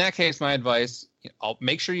 In that case, my advice, I'll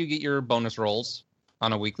make sure you get your bonus rolls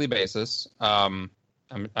on a weekly basis. I'm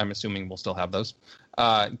assuming we'll still have those.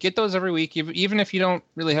 Get those every week, even if you don't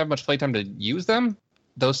really have much playtime to use them.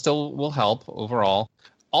 Those still will help overall.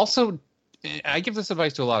 Also, I give this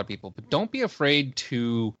advice to a lot of people, but don't be afraid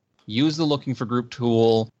to use the looking for group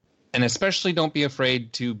tool, and especially don't be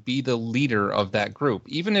afraid to be the leader of that group.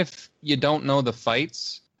 Even if you don't know the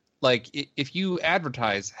fights, like if you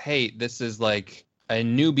advertise, hey, this is like a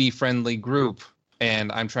newbie-friendly group,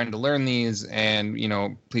 and I'm trying to learn these, and,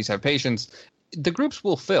 please have patience, the groups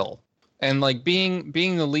will fill. And like being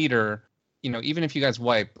the leader, even if you guys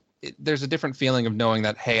wipe, there's a different feeling of knowing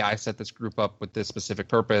that, hey, I set this group up with this specific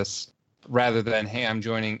purpose, rather than, hey, I'm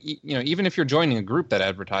joining, even if you're joining a group that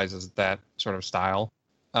advertises that sort of style,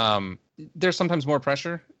 there's sometimes more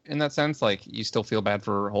pressure in that sense. Like, you still feel bad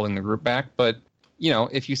for holding the group back. But,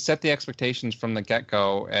 if you set the expectations from the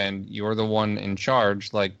get-go and you're the one in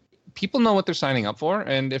charge, like, people know what they're signing up for.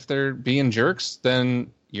 And if they're being jerks,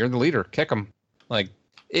 then you're the leader. Kick them. Like,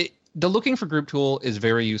 the looking for group tool is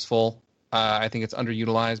very useful. I think it's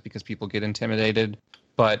underutilized because people get intimidated.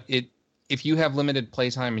 But if you have limited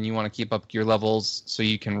playtime and you want to keep up gear levels so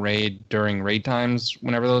you can raid during raid times,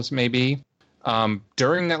 whenever those may be,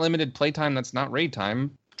 during that limited playtime that's not raid time,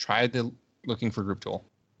 try the looking for group tool.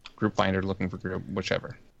 Group finder, looking for group,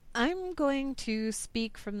 whichever. I'm going to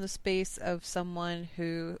speak from the space of someone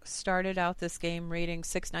who started out this game raiding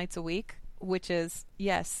 6 nights a week, which is,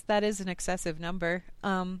 yes, that is an excessive number.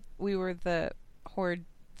 We were the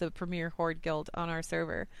premier Horde guild on our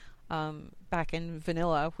server. Back in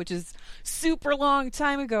vanilla, which is super long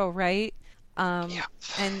time ago, right? Yeah.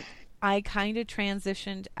 And I kind of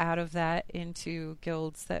transitioned out of that into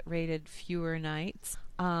guilds that raided fewer nights.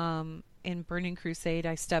 In Burning Crusade,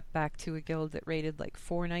 I stepped back to a guild that raided like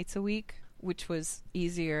 4 nights a week, which was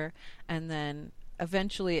easier. And then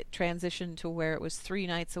eventually it transitioned to where it was 3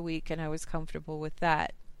 nights a week, and I was comfortable with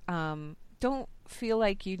that. Don't feel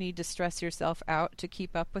like you need to stress yourself out to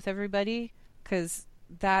keep up with everybody, because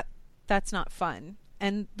that's not fun.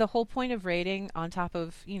 And the whole point of raiding, on top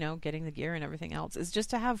of, getting the gear and everything else, is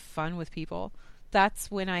just to have fun with people.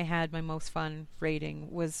 That's when I had my most fun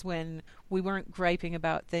raiding, was when we weren't griping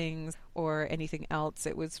about things or anything else.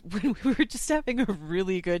 It was when we were just having a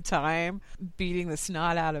really good time beating the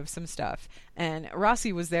snot out of some stuff. And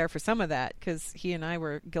Rossi was there for some of that, because he and I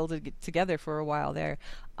were guilded together for a while there.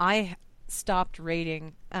 I stopped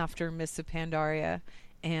raiding after Mists of Pandaria,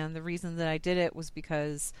 and the reason that I did it was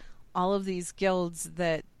because all of these guilds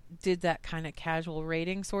that did that kind of casual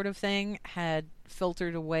raiding sort of thing had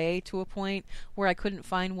filtered away to a point where I couldn't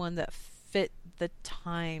find one that fit the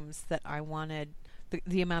times that I wanted,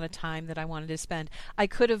 the amount of time that I wanted to spend. I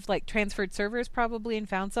could have transferred servers probably and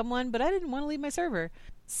found someone, but I didn't want to leave my server.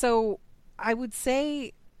 So I would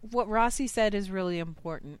say what Rossi said is really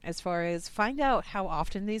important, as far as find out how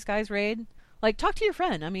often these guys raid. Talk to your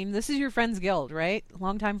friend. I mean, this is your friend's guild, right?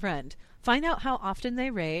 Longtime friend. Find out how often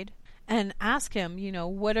they raid and ask him,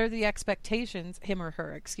 what are the expectations, him or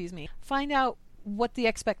her, excuse me. Find out what the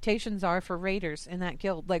expectations are for raiders in that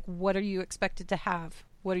guild. What are you expected to have?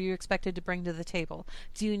 What are you expected to bring to the table?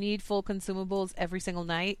 Do you need full consumables every single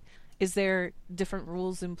night? Is there different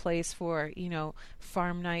rules in place for,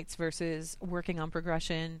 farm nights versus working on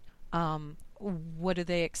progression? what do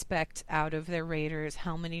they expect out of their raiders?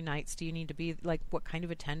 How many nights do you need to be? Like, what kind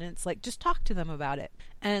of attendance? Like, just talk to them about it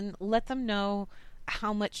and let them know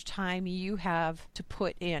how much time you have to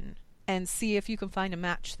put in and see if you can find a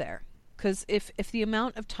match there. Because if the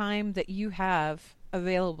amount of time that you have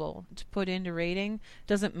available to put into raiding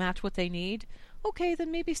doesn't match what they need, okay,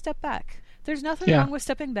 then maybe step back. There's nothing wrong with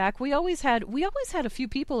stepping back. We always had a few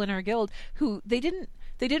people in our guild who they didn't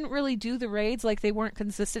really do the raids, like they weren't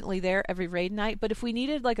consistently there every raid night, but if we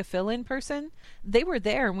needed like a fill-in person, they were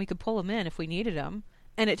there and we could pull them in if we needed them.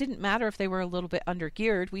 And it didn't matter if they were a little bit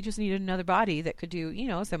under-geared. We just needed another body that could do,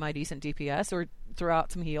 semi-decent DPS or throw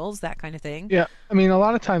out some heals, that kind of thing. Yeah, I mean, a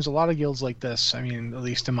lot of times, a lot of guilds like this, I mean, at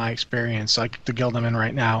least in my experience, like the guild I'm in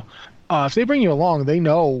right now, if they bring you along, they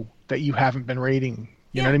know that you haven't been raiding.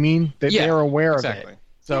 You know what I mean? They're aware of it.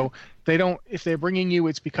 So they don't, if they're bringing you,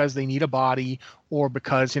 it's because they need a body or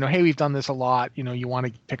because, hey, we've done this a lot, you want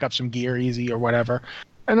to pick up some gear easy or whatever.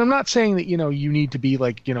 And I'm not saying that, you need to be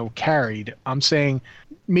like, carried. I'm saying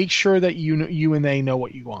make sure that you and they know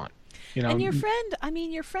what you want. And your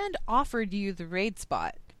friend offered you the raid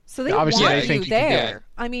spot. So they obviously want they think you there.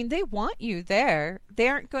 I mean, they want you there. They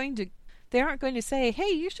aren't going to say, hey,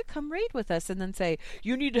 you should come raid with us and then say,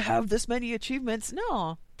 you need to have this many achievements.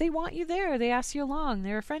 No, they want you there. They ask you along.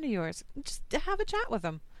 They're a friend of yours. Just have a chat with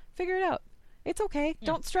them. Figure it out. It's okay. Yeah.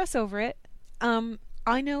 Don't stress over it.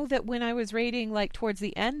 I know that when I was raiding, like towards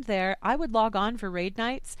the end there, I would log on for raid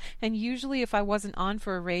nights. And usually if I wasn't on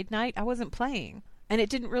for a raid night, I wasn't playing. And it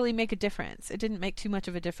didn't really make a difference. It didn't make too much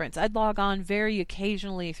of a difference. I'd log on very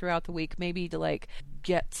occasionally throughout the week, maybe to like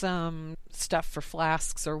get some stuff for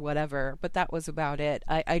flasks or whatever, but that was about it.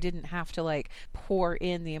 I didn't have to like pour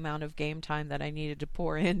in the amount of game time that I needed to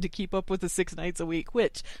pour in to keep up with the 6 nights a week,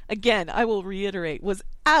 which, again, I will reiterate, was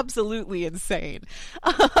absolutely insane.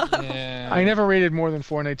 Yeah. I never raided more than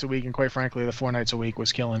 4 nights a week, and quite frankly, the 4 nights a week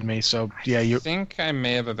was killing me. So yeah, I think I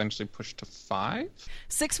may have eventually pushed to 5.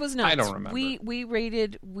 6 was nuts. I don't remember. We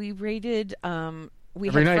raided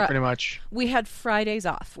every night, pretty much. We had Fridays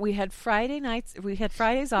off. We had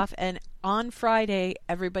Fridays off, and on Friday,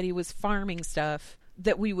 everybody was farming stuff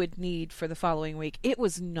that we would need for the following week. It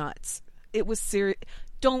was nuts. It was serious.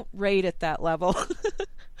 Don't raid at that level.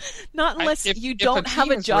 Not unless you don't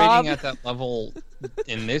have a job. Raiding at that level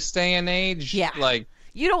in this day and age,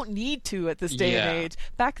 you don't need to at this day and age.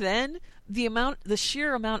 Back then, the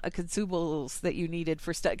sheer amount of consumables that you needed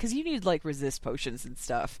for stuff, because you needed like resist potions and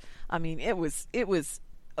stuff. I mean, it was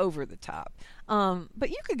over the top. But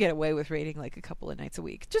you could get away with raiding like a couple of nights a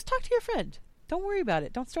week. Just talk to your friend. Don't worry about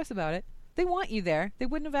it. Don't stress about it. They want you there. They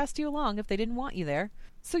wouldn't have asked you along if they didn't want you there.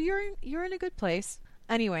 So you're in a good place.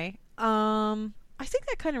 Anyway, I think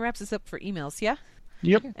that kind of wraps us up for emails, yeah?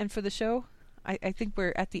 Yep. And for the show, I think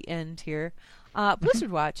we're at the end here.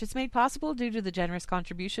 Blizzard Watch. It's made possible due to the generous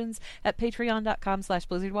contributions at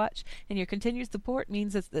patreon.com/BlizzardWatch, and your continued support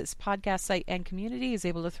means that this podcast site and community is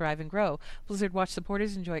able to thrive and grow. Blizzard Watch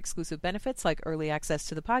supporters enjoy exclusive benefits like early access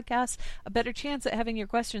to the podcast, a better chance at having your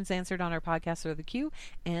questions answered on our podcast or the queue,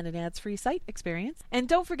 and an ads-free site experience. And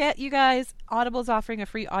don't forget, you guys, Audible is offering a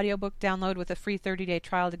free audiobook download with a free 30-day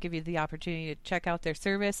trial to give you the opportunity to check out their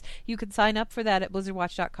service. You can sign up for that at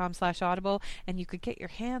blizzardwatch.com/audible, and you could get your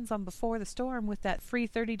hands on Before the Storm with that free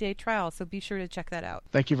 30-day trial, so be sure to check that out.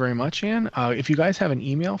 Thank you very much, Ann. If you guys have an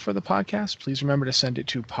email for the podcast, please remember to send it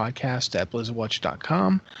to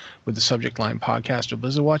podcast@blizzardwatch.com with the subject line podcast or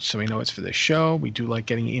Blizzard Watch, so we know it's for this show. We do like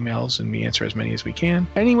getting emails, and we answer as many as we can.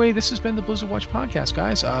 Anyway, this has been the Blizzard Watch podcast,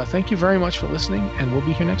 guys. Thank you very much for listening, and we'll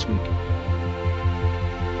be here next week.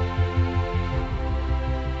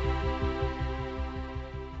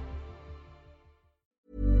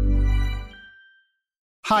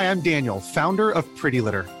 Hi, I'm Daniel, founder of Pretty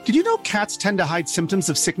Litter. Did you know cats tend to hide symptoms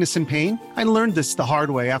of sickness and pain? I learned this the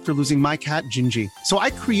hard way after losing my cat, Gingy. So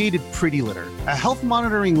I created Pretty Litter, a health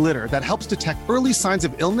monitoring litter that helps detect early signs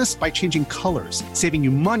of illness by changing colors, saving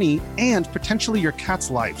you money and potentially your cat's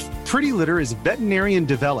life. Pretty Litter is veterinarian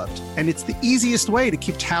developed, and it's the easiest way to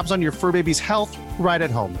keep tabs on your fur baby's health right at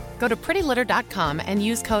home. Go to prettylitter.com and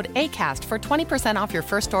use code ACAST for 20% off your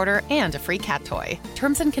first order and a free cat toy.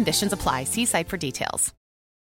 Terms and conditions apply. See site for details.